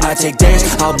chicken, I take dares.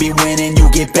 I'll be winning, you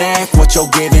get back what you're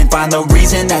giving. Find the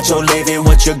reason that you're living,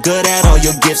 what you're good at, all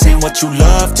your gifts and what you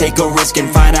love. Take a risk and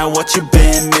find out what you've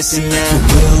been missing. Your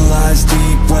will lies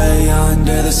deep way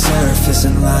under the surface,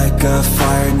 and like a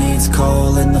fire needs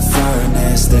coal in the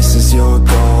furnace. This is your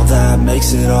goal that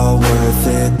makes it all worth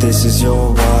it. This is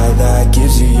your why that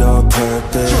gives you your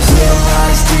purpose. Your will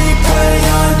lies deep way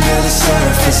under the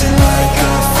surface, and like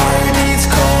a fire needs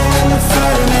coal in the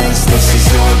furnace. This is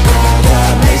your goal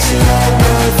that makes it all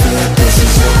worth it. This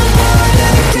is your why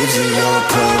that gives you your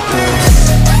purpose.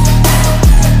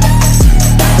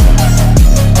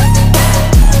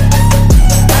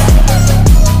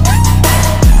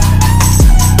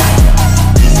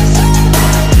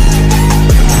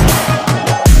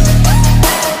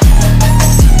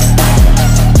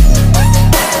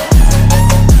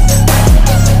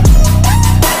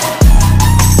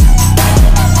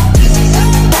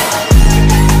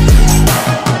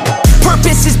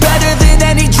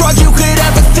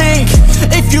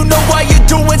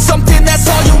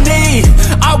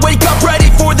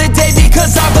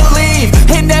 cause I believe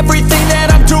in everything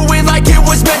that I'm doing like it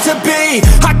was meant to be.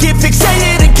 I get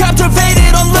fixated and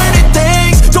captivated on learning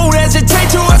things. Don't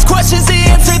hesitate to ask questions, the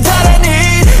answer that I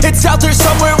need. It's out there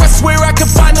somewhere, I swear I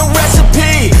can find the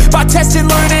recipe. By testing,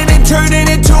 learning, and turning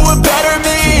into a better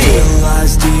me. It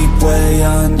lies deep way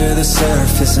under the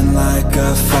surface, and like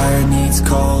a fire needs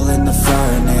coal in the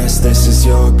furnace. This is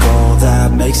your goal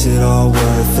that makes it all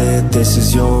worth it. This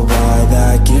is your why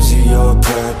that gives you your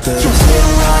purpose. It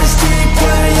lies deep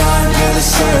way under the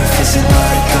surface, and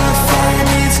like a fire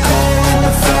needs coal in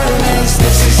the furnace.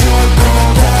 This is your goal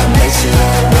that makes it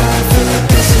all worth it.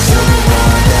 This is your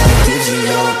why that gives you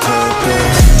your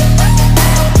purpose.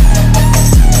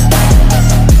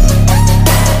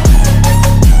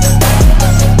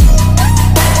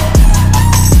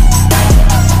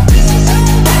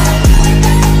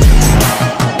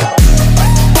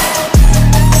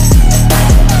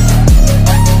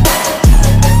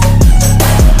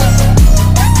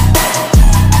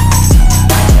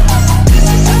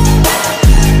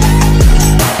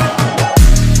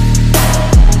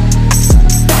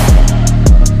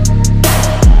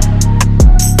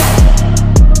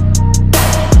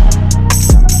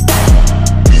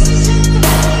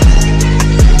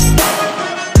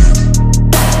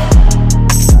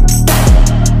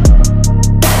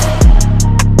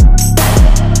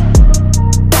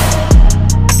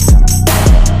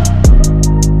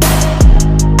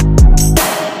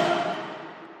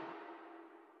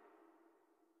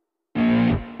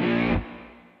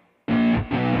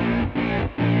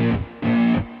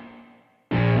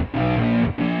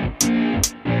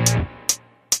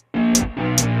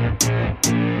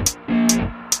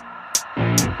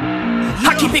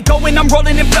 Keep it going, I'm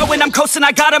rolling and flowing, I'm coasting,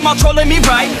 I got them all trolling me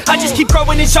right. I just keep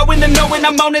growing and showing them knowing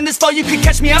I'm owning this flow, you can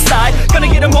catch me outside. Gonna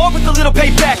get them all with a little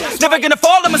payback. Never gonna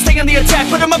fall, I'ma stay on the attack.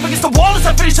 Put them up against the wall as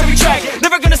I finish every track.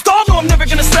 Never gonna stall, no, I'm never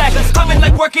gonna slack. I've been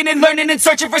like working and learning and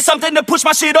searching for something to push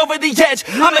my shit over the edge.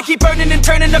 I'ma keep burning and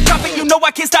turning the profit, you know I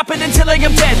can't stop it until I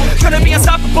am dead. Gonna be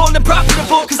unstoppable and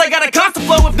profitable, cause I got a constant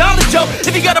flow of knowledge, yo.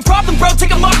 If you got a problem, bro, take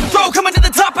them off the throw. Coming to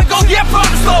the top, I go, yeah,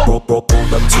 promise, go.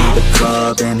 Roll up to the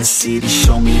club and the city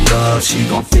show me love. She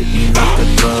gon' fit me like a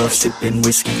glove. Sippin'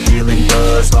 whiskey, feeling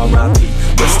buzzed. R.I.P.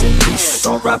 Rest in peace.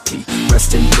 R.I.P.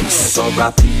 Rest in peace.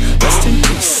 R.I.P. Rest in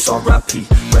peace. R.I.P.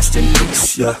 Rest in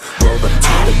peace. Yeah. Roll up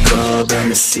to the club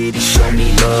and the city show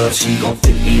me love. She gon'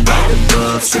 fit me like a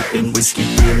glove. Sippin' whiskey,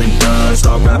 feeling buzzed.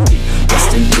 R.I.P.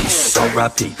 Rest in peace.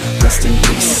 R.I.P. Rest in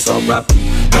peace. R.I.P.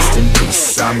 Rest in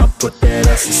peace. I'ma put that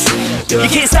ass to sleep. Yeah. You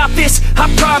can't stop this,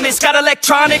 I promise. Got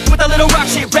electronic with a little rock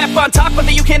shit. Rap on top of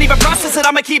it, you can't even process it.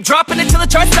 I'ma keep dropping it till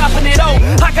it starts stopping it. Oh,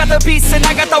 I got the beats and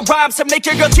I got the rhymes to make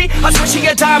your girl cheat. I swear she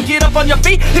a dime, get up on your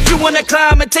feet if you wanna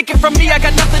climb and take it from me. I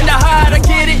got nothing to hide, I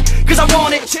get it, cause I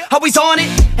want it. Always on it,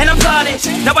 and I'm plotting.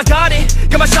 Now I got it,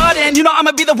 got my shot in. You know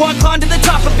I'ma be the one climb to the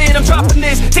top of it. I'm dropping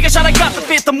this, take a shot, I got the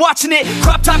fifth. I'm watching it,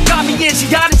 crop top got me in. She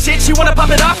got it shit, she wanna pop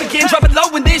it off again. Drop it low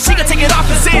and then she gon' take it off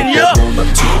and sin, yeah. Roll up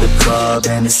to the club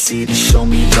and the city show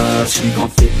me love. She gon'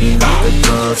 fit me like a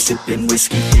glove. Sippin'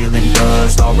 whiskey, feeling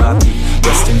buzzed. R.I.P.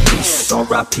 Rest in peace.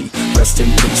 R.I.P. Rest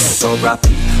in peace. R.I.P.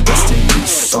 Rest in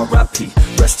peace. R.I.P.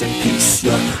 Rest in peace.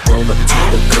 Yeah. Roll up to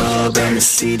the club and the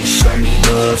city show me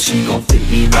love. She gon' fit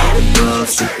me like a glove.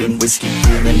 Sippin' whiskey,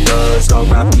 feeling buzzed.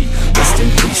 R.I.P. Rest in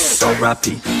peace.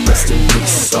 R.I.P. Rest in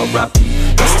peace. R.I.P.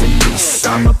 Rest in peace.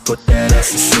 I'ma put that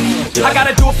ass to sleep. Yeah. I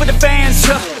gotta do it for the fans,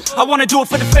 yeah. I wanna do it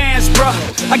for the fans, bruh.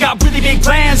 I got really big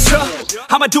plans, yeah.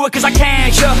 I'ma do it cause I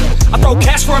can, yeah. I throw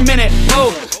cash for a minute,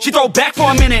 oh. She throw back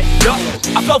for a minute, yeah.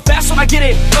 I flow fast when I get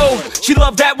it, oh. She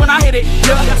love that when I hit it,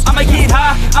 yeah. I'ma get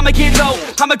high, I'ma get low.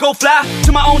 I'ma go fly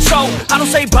to my own show. I don't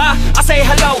say bye, I say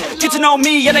hello. Get to know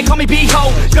me, yeah, they call me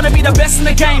B-Ho. Gonna be the best in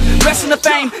the game, rest in the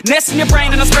fame. Nest in your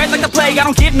brain and I spread like the plague. I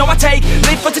don't give, no I take.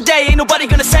 Live for today, ain't nobody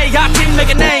gonna say I didn't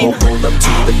make a name. Roll up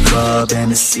to the club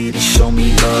and the city show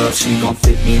me love. She gon'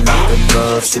 fit me like a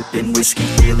glove. Sippin' whiskey,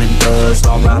 feeling buzzed.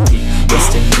 R.I.P.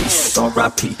 Rest in peace.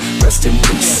 R.I.P. Rest in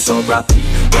peace. R.I.P.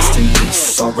 Rest in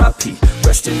peace. R.I.P.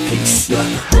 Rest in peace. Yeah.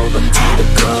 Roll up to the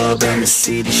club and the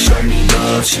city show me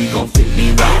love. She gon' fit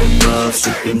me like a glove.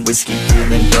 Sippin' whiskey,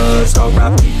 feeling buzzed.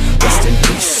 R.I.P. Rest in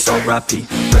peace. R.I.P.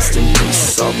 Rest in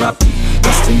peace. R.I.P.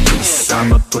 Rest in peace.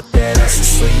 I'ma put that ass to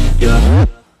sleep. Yeah.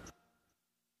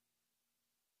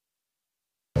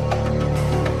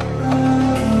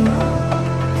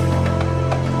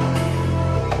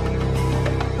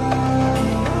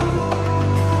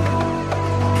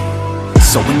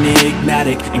 So when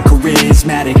enigmatic and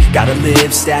charismatic. Gotta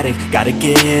live static, gotta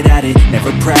get at it.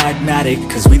 Never pragmatic,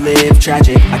 cause we live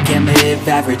tragic. I can't live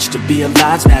average, to be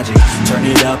alive's magic. Turn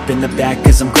it up in the back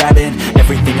cause I'm grabbing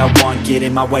everything I want, get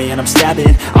in my way and I'm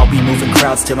stabbing. I'll be moving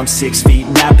crowds till I'm 6 feet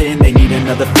napping. They need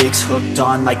another fix, hooked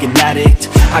on like an addict.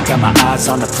 I got my eyes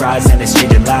on the prize and it's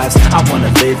changing lives. I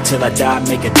wanna live till I die,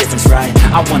 make a difference, right?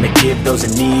 I wanna give those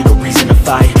in need a reason to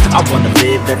fight. I wanna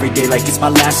live every day like it's my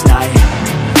last night.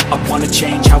 I wanna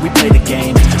change how we play the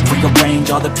game, rearrange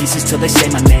all the pieces till they say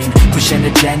my name. Push an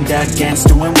agenda against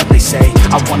doing what they say.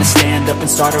 I wanna stand up and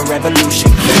start a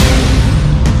revolution.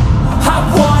 I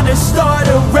wanna start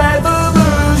a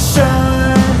revolution.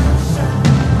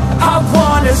 I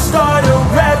wanna start a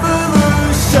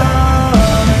revolution.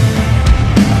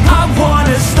 I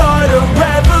wanna start a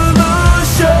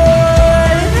revolution.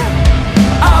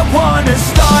 I wanna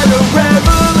start a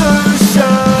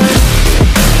revolution.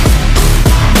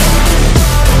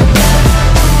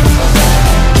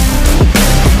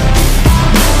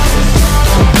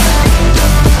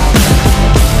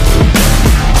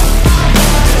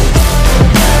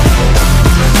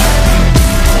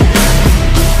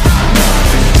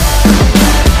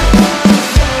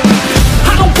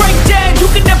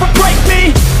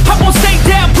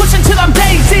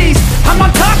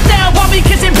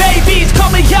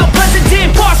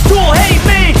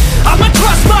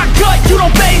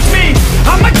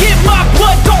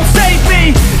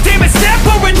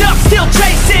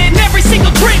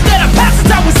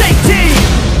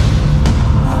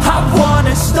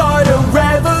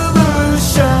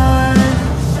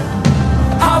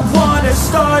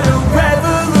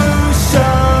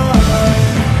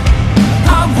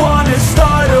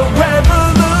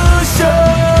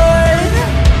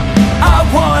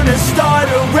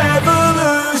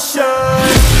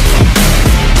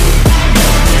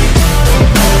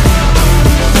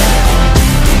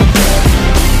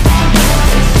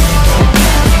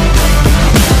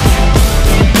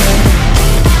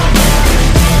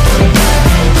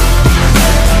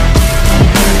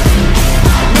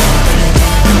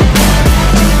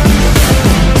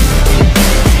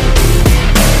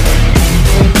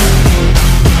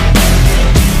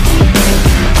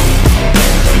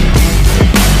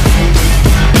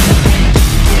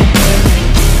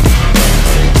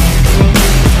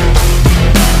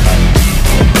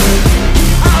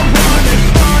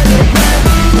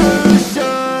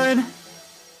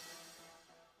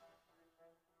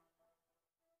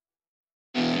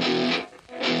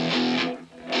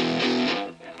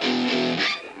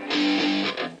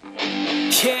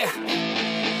 Yeah,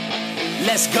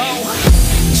 let's go.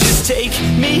 Just take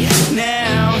me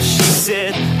now, she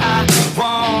said. I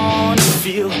wanna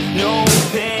feel no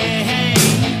pain.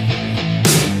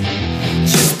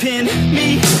 Just pin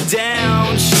me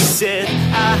down, she said.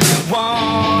 I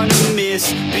wanna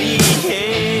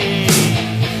misbehave.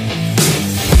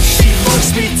 She looks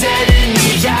me dead in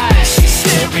the eyes, she's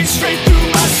staring straight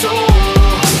through my soul.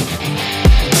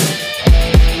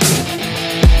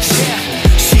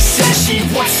 She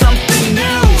wants something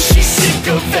new, she's sick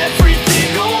of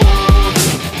everything old.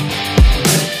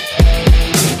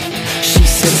 She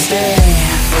said stay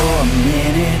for a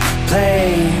minute,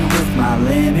 play with my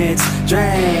limits,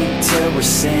 drink till we're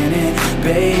sinning,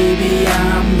 baby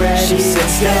I'm ready. She said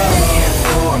stay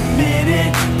for a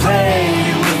minute, play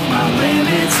with my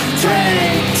limits,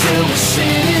 drink till we're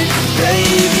sinning,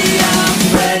 baby I'm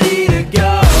ready to go.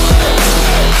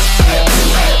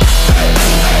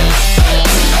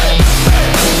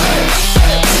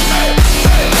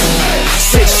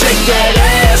 Shake that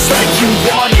ass like you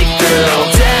want it, girl.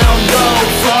 Down low,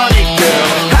 front it,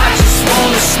 girl. I just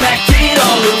wanna smack it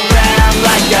all around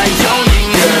like I own it,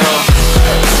 girl.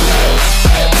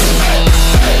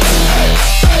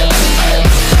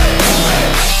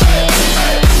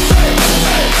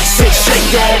 Say shake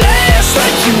that ass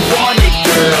like you want it,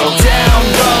 girl. Down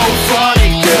low, front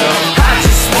it, girl. I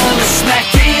just wanna smack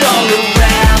it all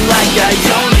around like I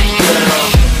own it,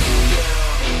 girl.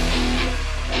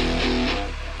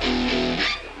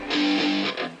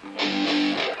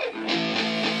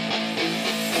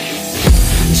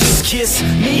 Kiss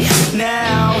me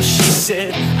now, she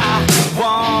said. I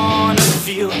wanna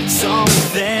feel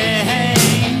something.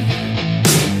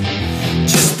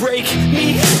 Just break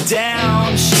me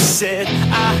down, she said.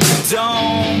 I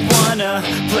don't wanna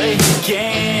play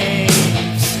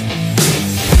games.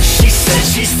 She said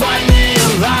she's finally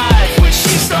alive when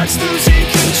she starts losing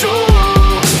control.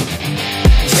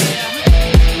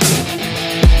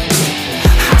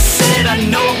 I said I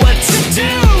know what to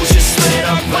do, just let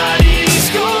our bodies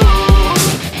go.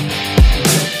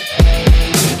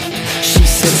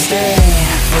 Stay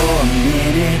for a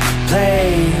minute,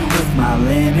 play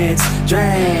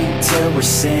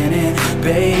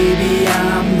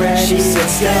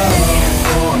stay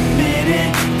for a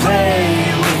minute, play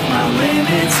with my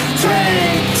limits,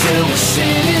 drink till we're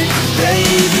sinning.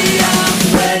 Baby, I'm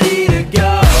ready to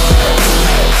go.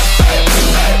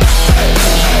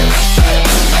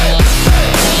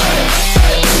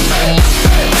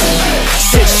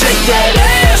 Sit, shake that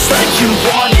ass like you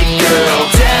want it, girl.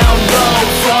 Down low,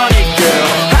 front it,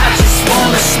 girl. I just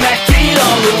wanna smack it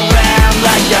all around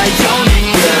like I own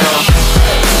it, girl.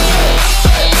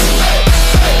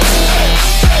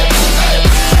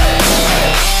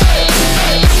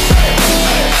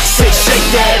 Sit, shake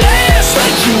that ass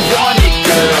like you want it,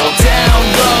 girl. Down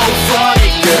low, front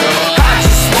it, girl. I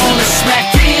just wanna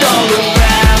smack it all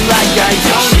around like I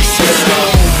own it, girl.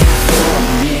 For a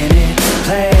minute,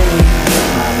 play with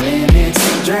my limits,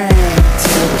 drink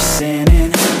till we're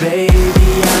sinning. Baby,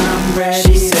 I'm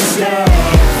ready to stay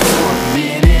for a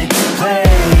minute, play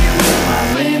with my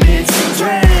limits,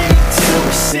 drink till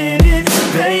we're sinning.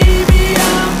 Baby,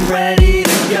 I'm ready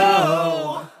to go.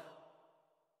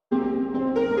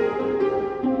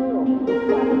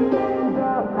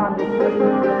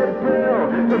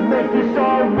 To make this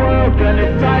our world,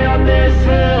 gonna die on this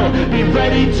hill. Be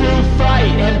ready to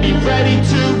fight and be ready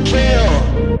to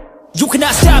kill. You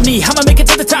cannot stop me, I'ma make it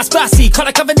to the top, spicy. Call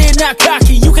a covenant, not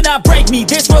cocky. You cannot break me,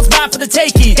 this world's mine for the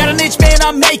taking. Got an itch, man,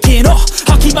 I'm making. Oh,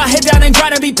 I'll keep my head down and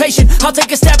grind and be patient. I'll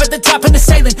take a stab at the top and the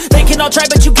sailing. They can all try,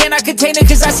 but you cannot contain it.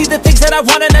 Cause I see the things that I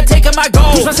want and I take on my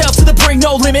goal. Push myself to the brink,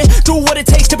 no limit. Do what it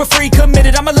takes to be free,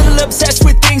 committed. I'm a little obsessed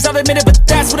with things, I'll admit it. But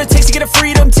that's what it takes to get a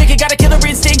freedom ticket. Got a killer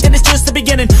instinct and it's just the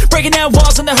beginning. Breaking down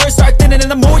walls and the hurt start thinning.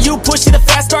 And the more you push it, the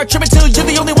fast start trimming. Till you're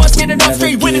the only one standing up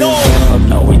straight, winning all.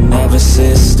 No, we never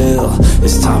sit still.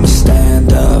 It's time to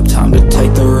stand up, time to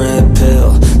take the red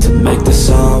pill. To make this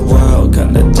our world,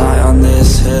 gonna die on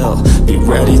this hill. Be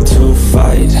ready to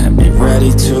fight and be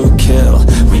ready to kill.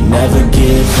 We never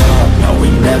give up, no, we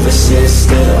never sit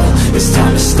still. It's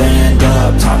time to stand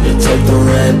up, time to take the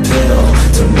red pill.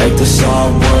 To make this our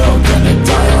world, gonna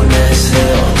die on this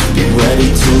hill. Be ready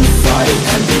to fight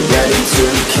and be ready to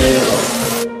kill.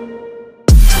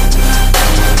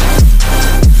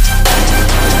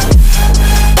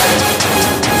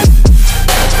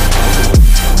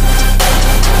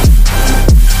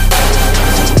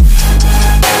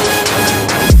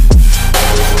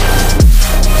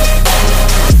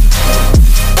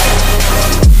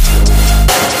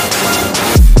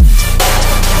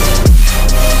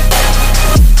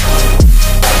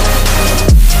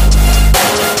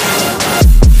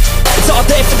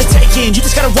 You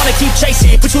just gotta wanna keep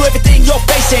chasing. Put you everything you're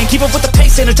facing. Keep up with the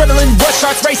pace and adrenaline rush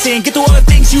starts racing. Get through all the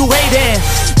things you hate in.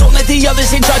 Don't let the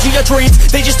others in charge of your dreams.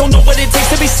 They just don't know what it takes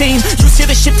to be seen. You see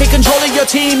the ship take control of your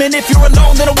team. And if you're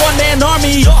alone, then a one-man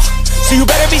army. So you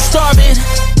better be starving,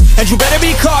 and you better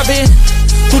be carving.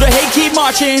 Through the hate, keep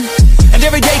marching. And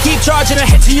every day keep charging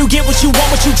ahead till you get what you want,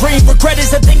 what you dream. Regret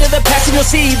is a thing of the past, and you'll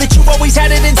see that you always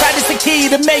had it inside. It's the key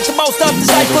to make the most of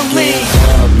this life. Believe.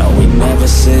 No, we never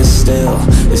sit still.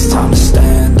 It's time to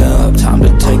stand up, time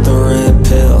to take the red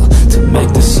pill. To make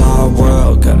this our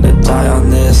world, gonna die on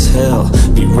this hill.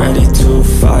 Be ready to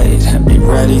fight and be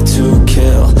ready to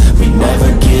kill. We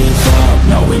never give up,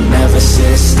 no, we never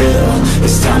sit still.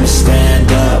 It's time to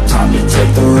stand up, time to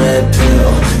take the red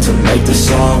pill. To make this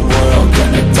our world,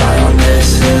 gonna die on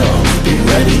this hill. Be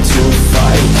ready to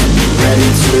fight and be ready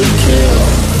to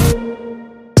kill.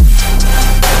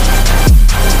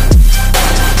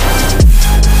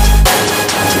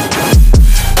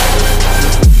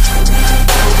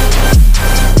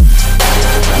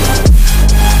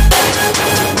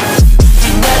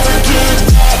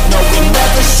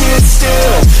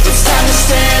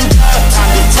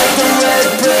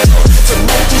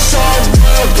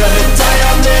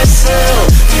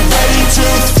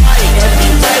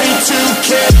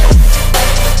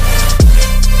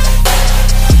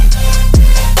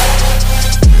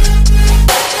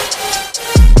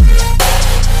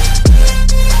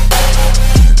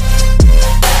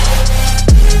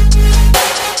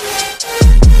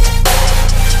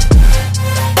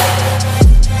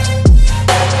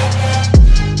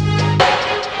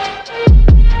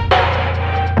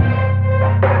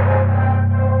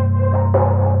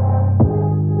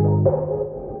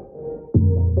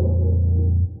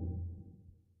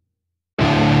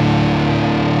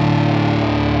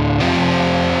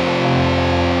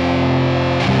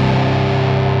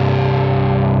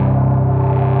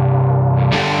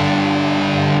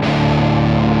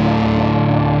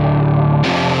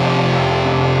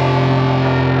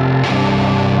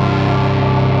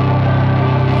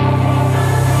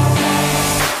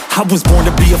 I was born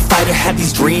to be a fighter, had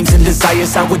these dreams and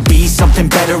desires. I would be something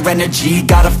better, energy,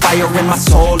 got a fire in my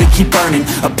soul to keep burning.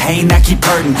 A pain that keep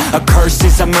hurting. A curse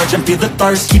is emerging, feel the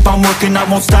thirst, keep on working, I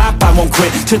won't stop, I won't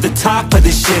quit. To the top of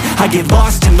this shit, I get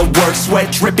lost in the work,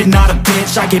 sweat dripping, not a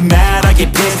bitch. I get mad, I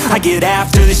get pissed, I get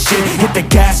after this shit. Hit the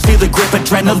gas, feel the grip,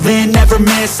 adrenaline, never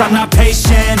miss. I'm not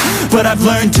patient, but I've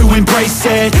learned to embrace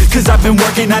it. Cause I've been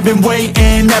working, I've been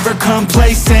waiting, never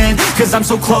complacent. Cause I'm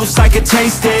so close, I could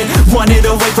taste it. Wanted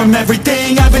away from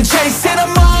everything I've been chasing.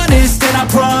 I'm honest, and I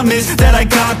promise that I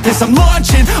got this. I'm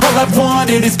launching, all I've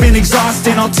wanted has been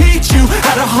exhausting. I'll teach you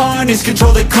how to harness,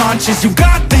 control the conscious. You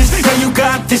got this, yeah you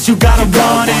got this, you gotta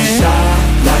want it. One shot,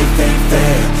 life ain't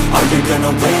fair. Are you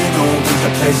gonna win or will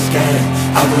you play scared?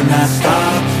 I will not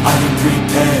stop, I am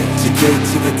prepared. To get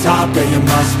to the top, yeah you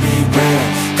must be rare.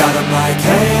 Got 'em like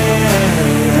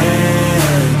hey,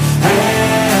 hey,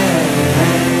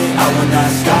 I will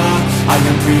not stop, I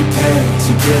am prepared.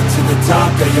 To get to the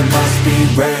top, yeah you must be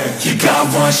rare. You got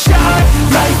one shot,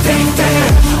 life ain't fair.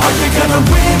 Are you gonna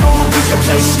win or will you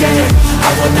play scared? I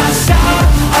will not stop,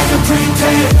 I am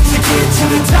prepared. To get to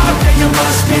the top, yeah you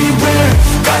must be rare.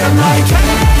 Got 'em like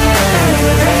hey,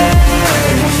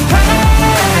 hey,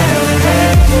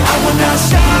 I will not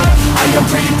stop, I am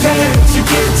prepared. To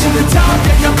get to the top,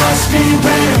 yeah you must be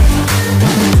rare.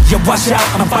 Yeah, watch out,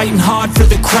 I'm fighting hard for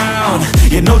the crown.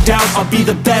 Yeah, no doubt, I'll be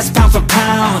the best pound for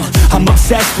pound. I'm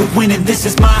obsessed with winning, this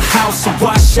is my house. So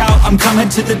watch out, I'm coming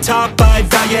to the top. I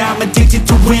vow, yeah, I'm addicted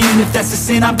to winning. If that's a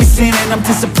sin, I'll be sinning. I'm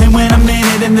disciplined when I'm in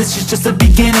it, and this is just the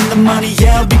beginning. The money,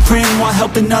 yeah, I'll be printing while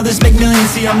helping others make millions.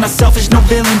 See, I'm not selfish, no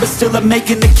villain, but still I'm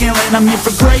making a killing. I'm here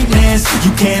for greatness,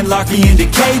 you can't lock me into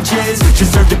cages.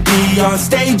 Deserve to be on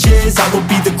stages, I will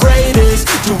be the greatest.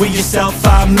 Do it yourself,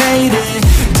 I made it.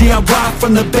 DIY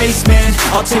from the basement,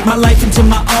 I'll take my life into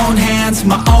my own hands.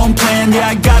 My own plan, yeah,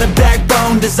 I got a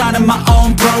backbone, designing my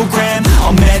own program.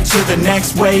 I'll mentor the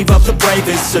next wave of the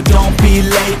bravest, so don't be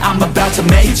late, I'm about to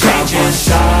make changes. One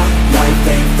shot, life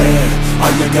ain't fair.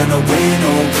 Are you gonna win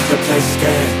or will you play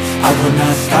scared? I will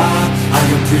not stop, I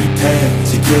am prepared.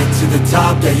 To get to the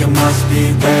top, yeah you must be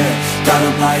rare. Got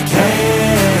 'em like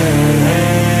hey,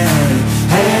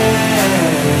 hey,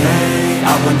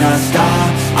 I will not stop,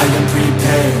 I am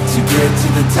prepared. To get to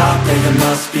the top, yeah you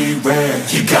must be rare.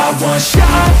 You got one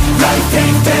shot, life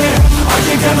ain't fair. Are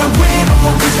you gonna win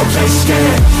or will you play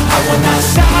scared? I will not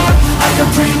stop, I am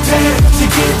prepared. To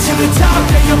get to the top,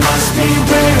 yeah you must be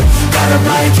rare. Got 'em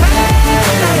like hey,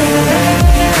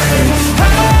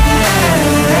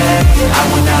 I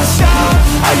will not stop,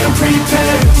 I am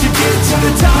prepared. To get to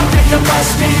the top, yeah you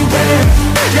must be rare.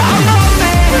 Yeah, I'm on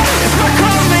it, it's not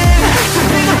coming. To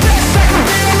be the best, I can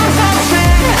be on the mountain.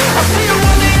 I see you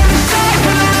on the other side,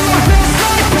 but I live my best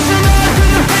life. Pushing on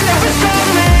through the pain that was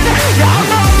coming. Yeah,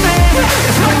 I'm on it,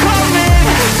 it's not coming.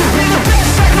 To be the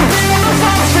best, I can be on the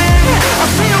mountain. I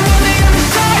see you on the other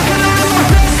side, but I live my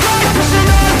best life. Pushing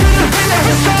on through the pain that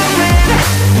was coming.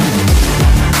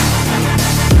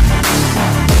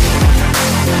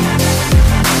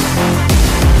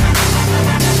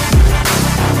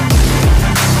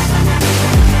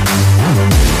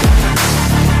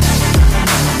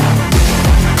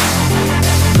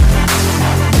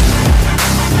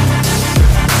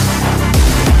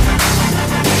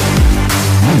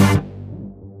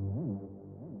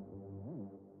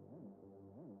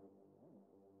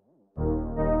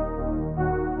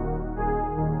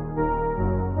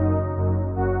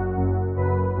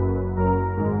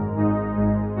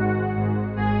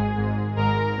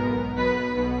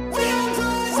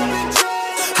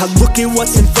 I look at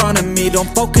what's in front of me, don't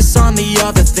focus on the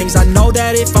other things. I know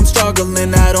that if I'm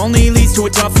struggling, that only leads to a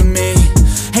tougher me.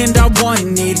 And I want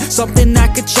and need something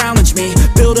that could challenge me,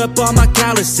 build up all my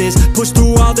calluses, push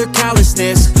through all their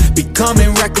callousness.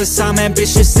 Becoming reckless, I'm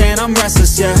ambitious and I'm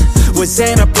restless, yeah. Was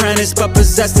an apprentice but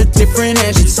possessed a different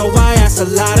engine, so I asked a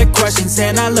lot of questions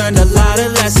and I learned a lot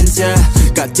of lessons, yeah.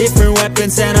 Got different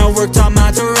weapons and I worked on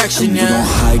my direction, yeah. We gon'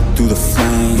 hike through the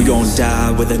flames, we gon'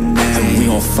 die with a name, and we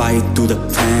gon' fight through the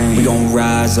pain. We gon'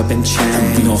 rise up and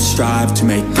change, we gon' strive to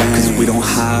make gains, cause we don't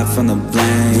hide from the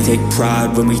blame. We take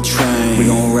pride when we train, we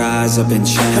gon' rise up and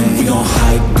change, and we gon'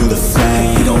 hike through the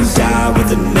flames. We gon' die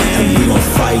with a name, and we gon'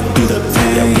 fight through the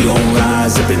pain. Yeah, we gon'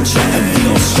 rise up and change, and we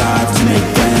gon' strive to make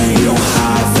gains. We don't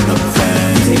hide from the pain,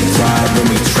 we take pride when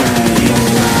we train. We gon'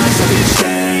 rise up and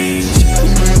change.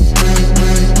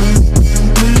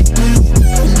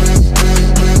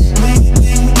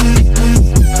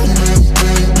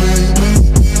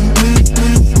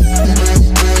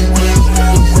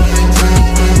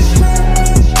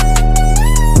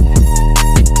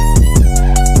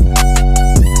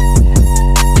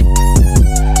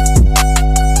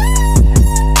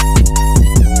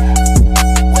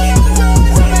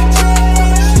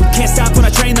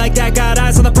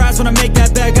 When I make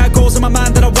that bag,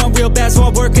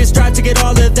 work and strive to get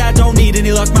all of that. Don't need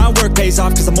any luck, my work pays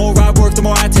off. Cause the more I work, the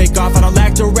more I take off. I don't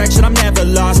lack direction, I'm never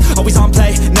lost. Always on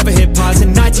play, never hit pause.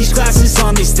 And I teach classes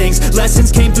on these things.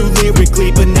 Lessons came through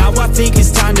lyrically, but now I think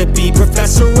it's time to be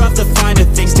professor of the finer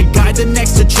things, to guide the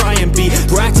next, to try and be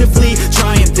proactively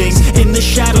trying things in the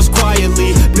shadows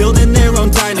quietly, building their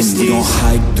own dynasty. And we gon'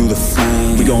 hike through the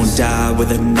flame, we gon' die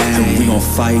with a name, and we gon'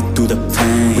 fight through the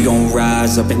pain, we gon'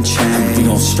 rise up and change, we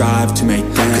gon' strive to make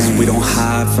gains, cause we don't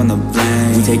hide from the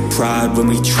blame, we take pride when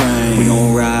we train, we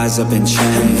gon' rise up and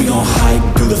change, and we gon' hike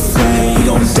through the flame, we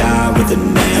gon' die with a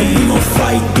name, and we gon'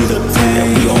 fight through the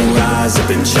pain, we gon' rise up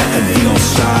and change, and we gon'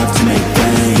 strive to make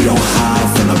gains, we don't hide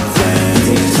from the blame, we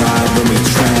take pride when we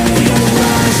train, we gon'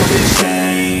 rise up and change.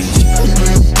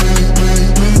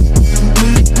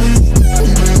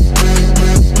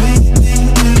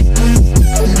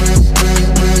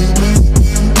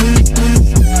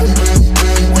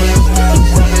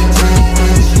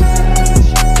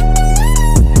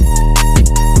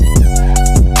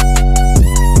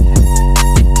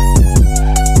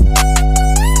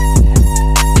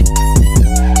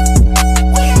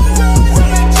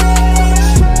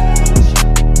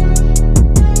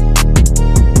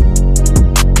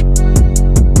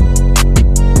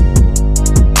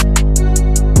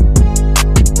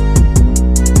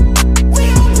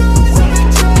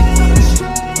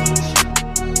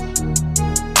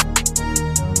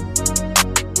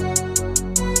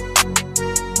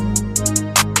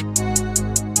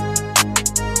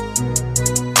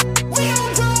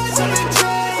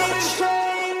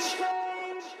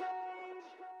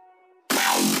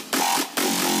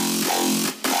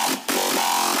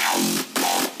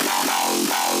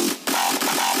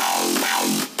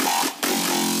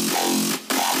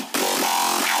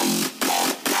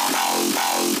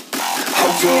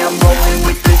 Yeah, I'm rolling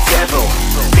with the devil.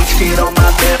 Bitch, get on my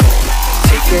level.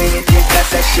 Take a hit, then pass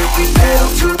that shit, we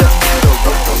pedal to the metal.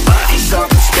 Body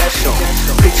something special.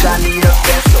 Bitch, I need a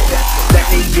vessel. Let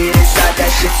me get inside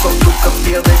that shit so you can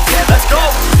feel the devil. Let's go!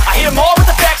 I hit them all with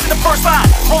the facts in the first line.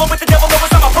 Rolling with the devil, no, it's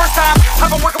not my first time.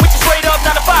 I've been working with you straight up,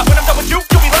 9 to 5. When I'm done with you,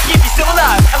 you'll be lucky if you're still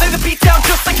alive. I lay the beat down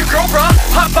just like your girl, bruh.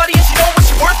 Hot body and she know what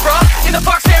she worth, bruh. In the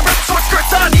box and ripping short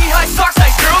skirts on, knee-high socks,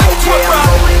 nice girl. Oh yeah, I'm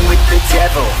rolling with the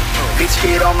devil. Bitch,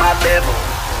 get on my level.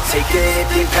 Take a hit,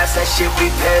 then pass that shit, we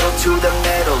pedal to the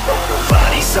metal.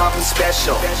 Body something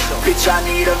special. Bitch, I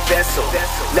need a vessel.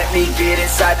 Let me get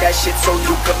inside that shit so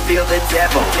you can feel the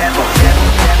devil. Devil, devil,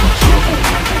 devil,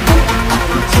 devil,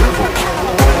 devil,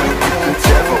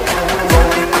 devil,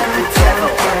 rolling with the devil.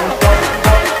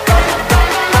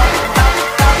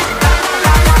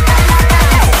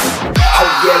 Oh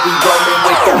yeah, we rolling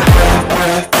with the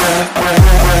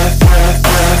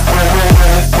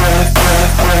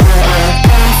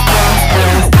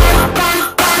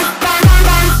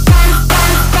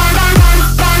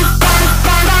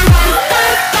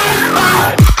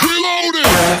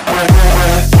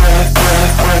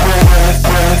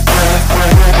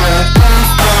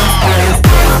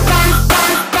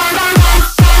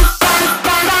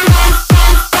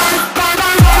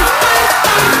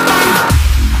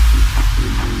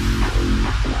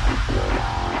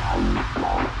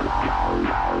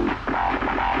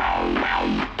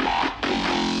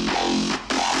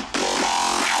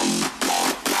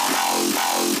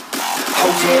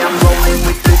yeah, I'm rolling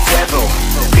with the devil.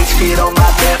 Bitch, get on my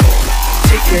level.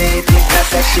 Take a hit, then pass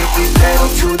that shit, we pedal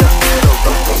to the middle.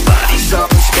 Body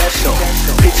something special.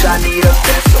 Bitch, I need a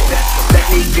vessel. Let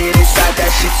me get inside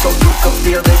that shit so you can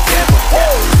feel the devil.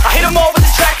 I hit them all with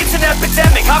this track, it's an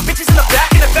epidemic. Hot bitches in the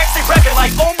back, and NEFFEX, they reckon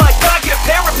like, oh my god, get a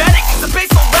paramedic. Cause the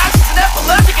bass so loud, she's an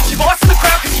epileptic. And she lost in the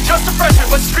crowd cause she's just a freshman.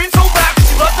 But she screams so loud cause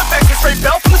she loves NEFFEX. A straight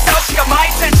bell from the south, she got my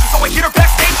attention. So I hit her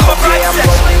backstage to a private I'm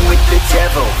section. rolling with the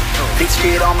devil. Bitch,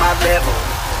 get on my level.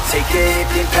 Take a hit,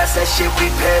 then pass that shit, we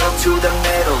pedal to the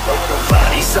metal.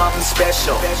 Body something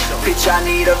special. Bitch, I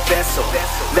need a vessel.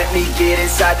 Let me get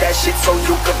inside that shit so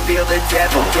you can feel the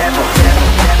devil. Devil, devil,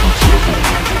 devil,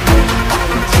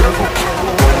 devil,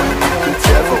 the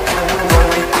devil,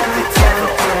 rolling with the devil.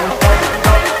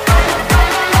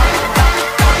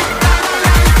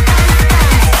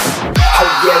 Oh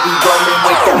yeah, we rolling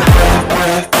with the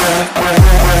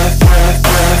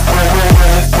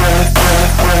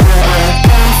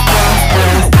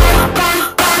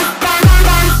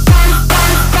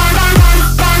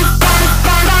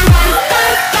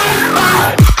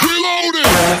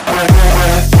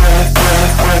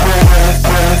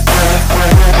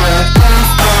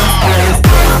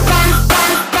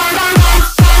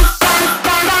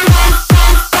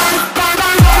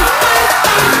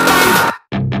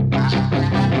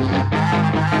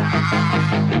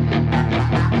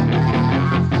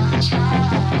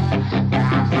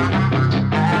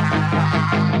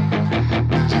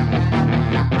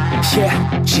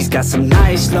She's got some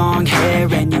nice long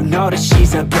hair, and you know that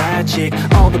she's a bad chick.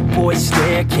 All the boys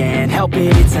stare, can't help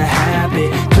it, it's a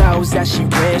habit. Clothes that she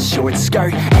wears, short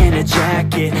skirt and a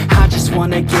jacket. I just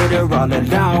wanna get her all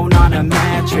alone on a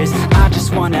mattress. I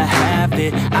just wanna have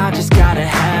it, I just gotta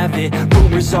have it.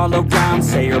 Rumors all around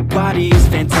say her body is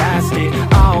fantastic.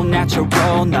 All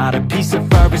natural, not a piece of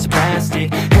fur is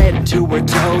plastic. Head to her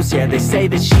toes, yeah, they say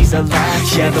that she's a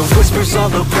latch. Yeah, the whispers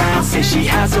all around say she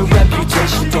has a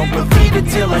reputation. Don't believe it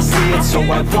till I see it, so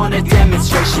I want a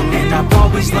demonstration. And I've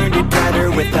always learned it better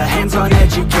with a hands-on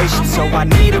education. So I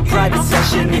need a private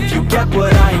session if you get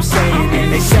what I am saying.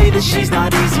 And they say that she's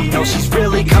not easy, no, she's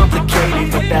really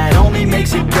complicated. But that only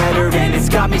makes it better, and it's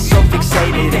got me so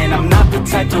fixated. And I'm not the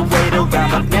type to wait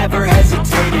around, I've never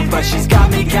hesitated. But she's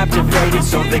got me captivated,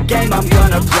 so the game, I'm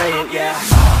gonna play it, yeah.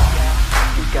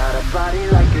 She got a body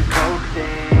like a coke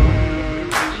thing.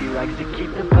 She likes to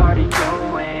keep the party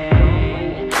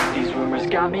going. These rumors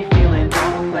got me feeling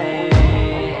lonely.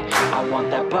 I want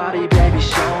that body, baby,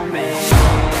 show me.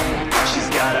 She's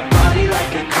got a body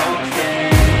like a coke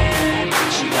thing.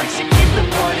 She likes to keep the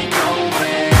party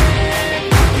going.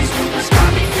 These rumors got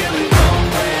me feeling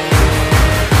lonely.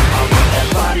 I want that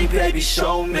body, baby,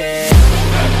 show me.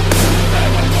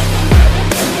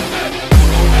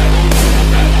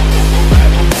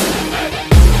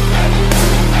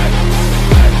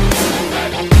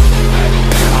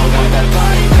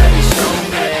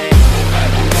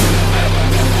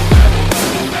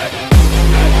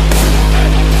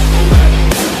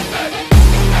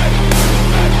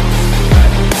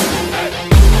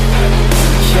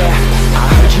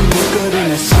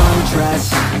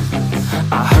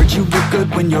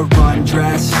 When you're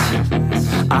undressed,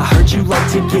 I heard you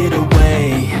like to get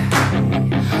away.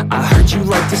 I heard you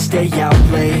like to stay out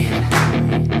late.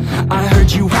 I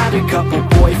heard you had a couple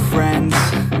boyfriends.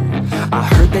 I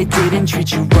heard they didn't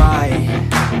treat you right.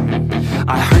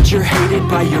 I heard you're hated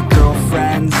by your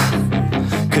girlfriends,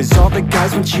 'cause all the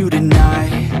guys want you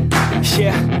tonight.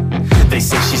 Yeah, they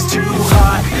say she's too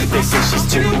hot, they say she's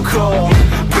too cold.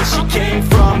 Where she came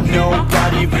from,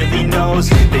 nobody really knows.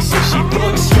 They say she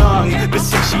looks young, but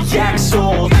say she acts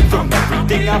old. From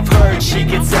everything I've heard, she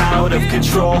gets out of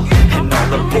control. And all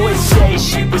the boys say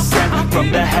she was sent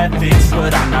from the heavens,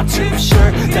 but I'm not too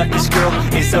sure that this girl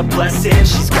is a blessing.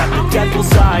 She's got the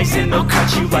devil's eyes, and they'll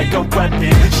cut you like a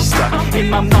weapon. She's stuck in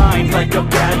my mind like a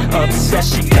bad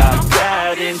obsession. Got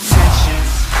bad intentions.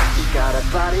 She got a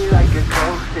body like a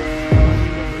coke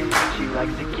thing. She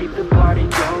likes to keep the party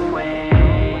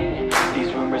going.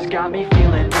 These rumors got me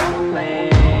feeling lonely.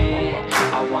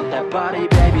 I want that body,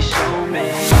 baby, show me.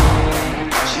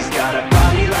 She's got a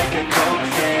body like a coke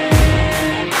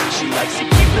thing. She likes to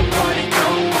keep the party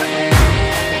going.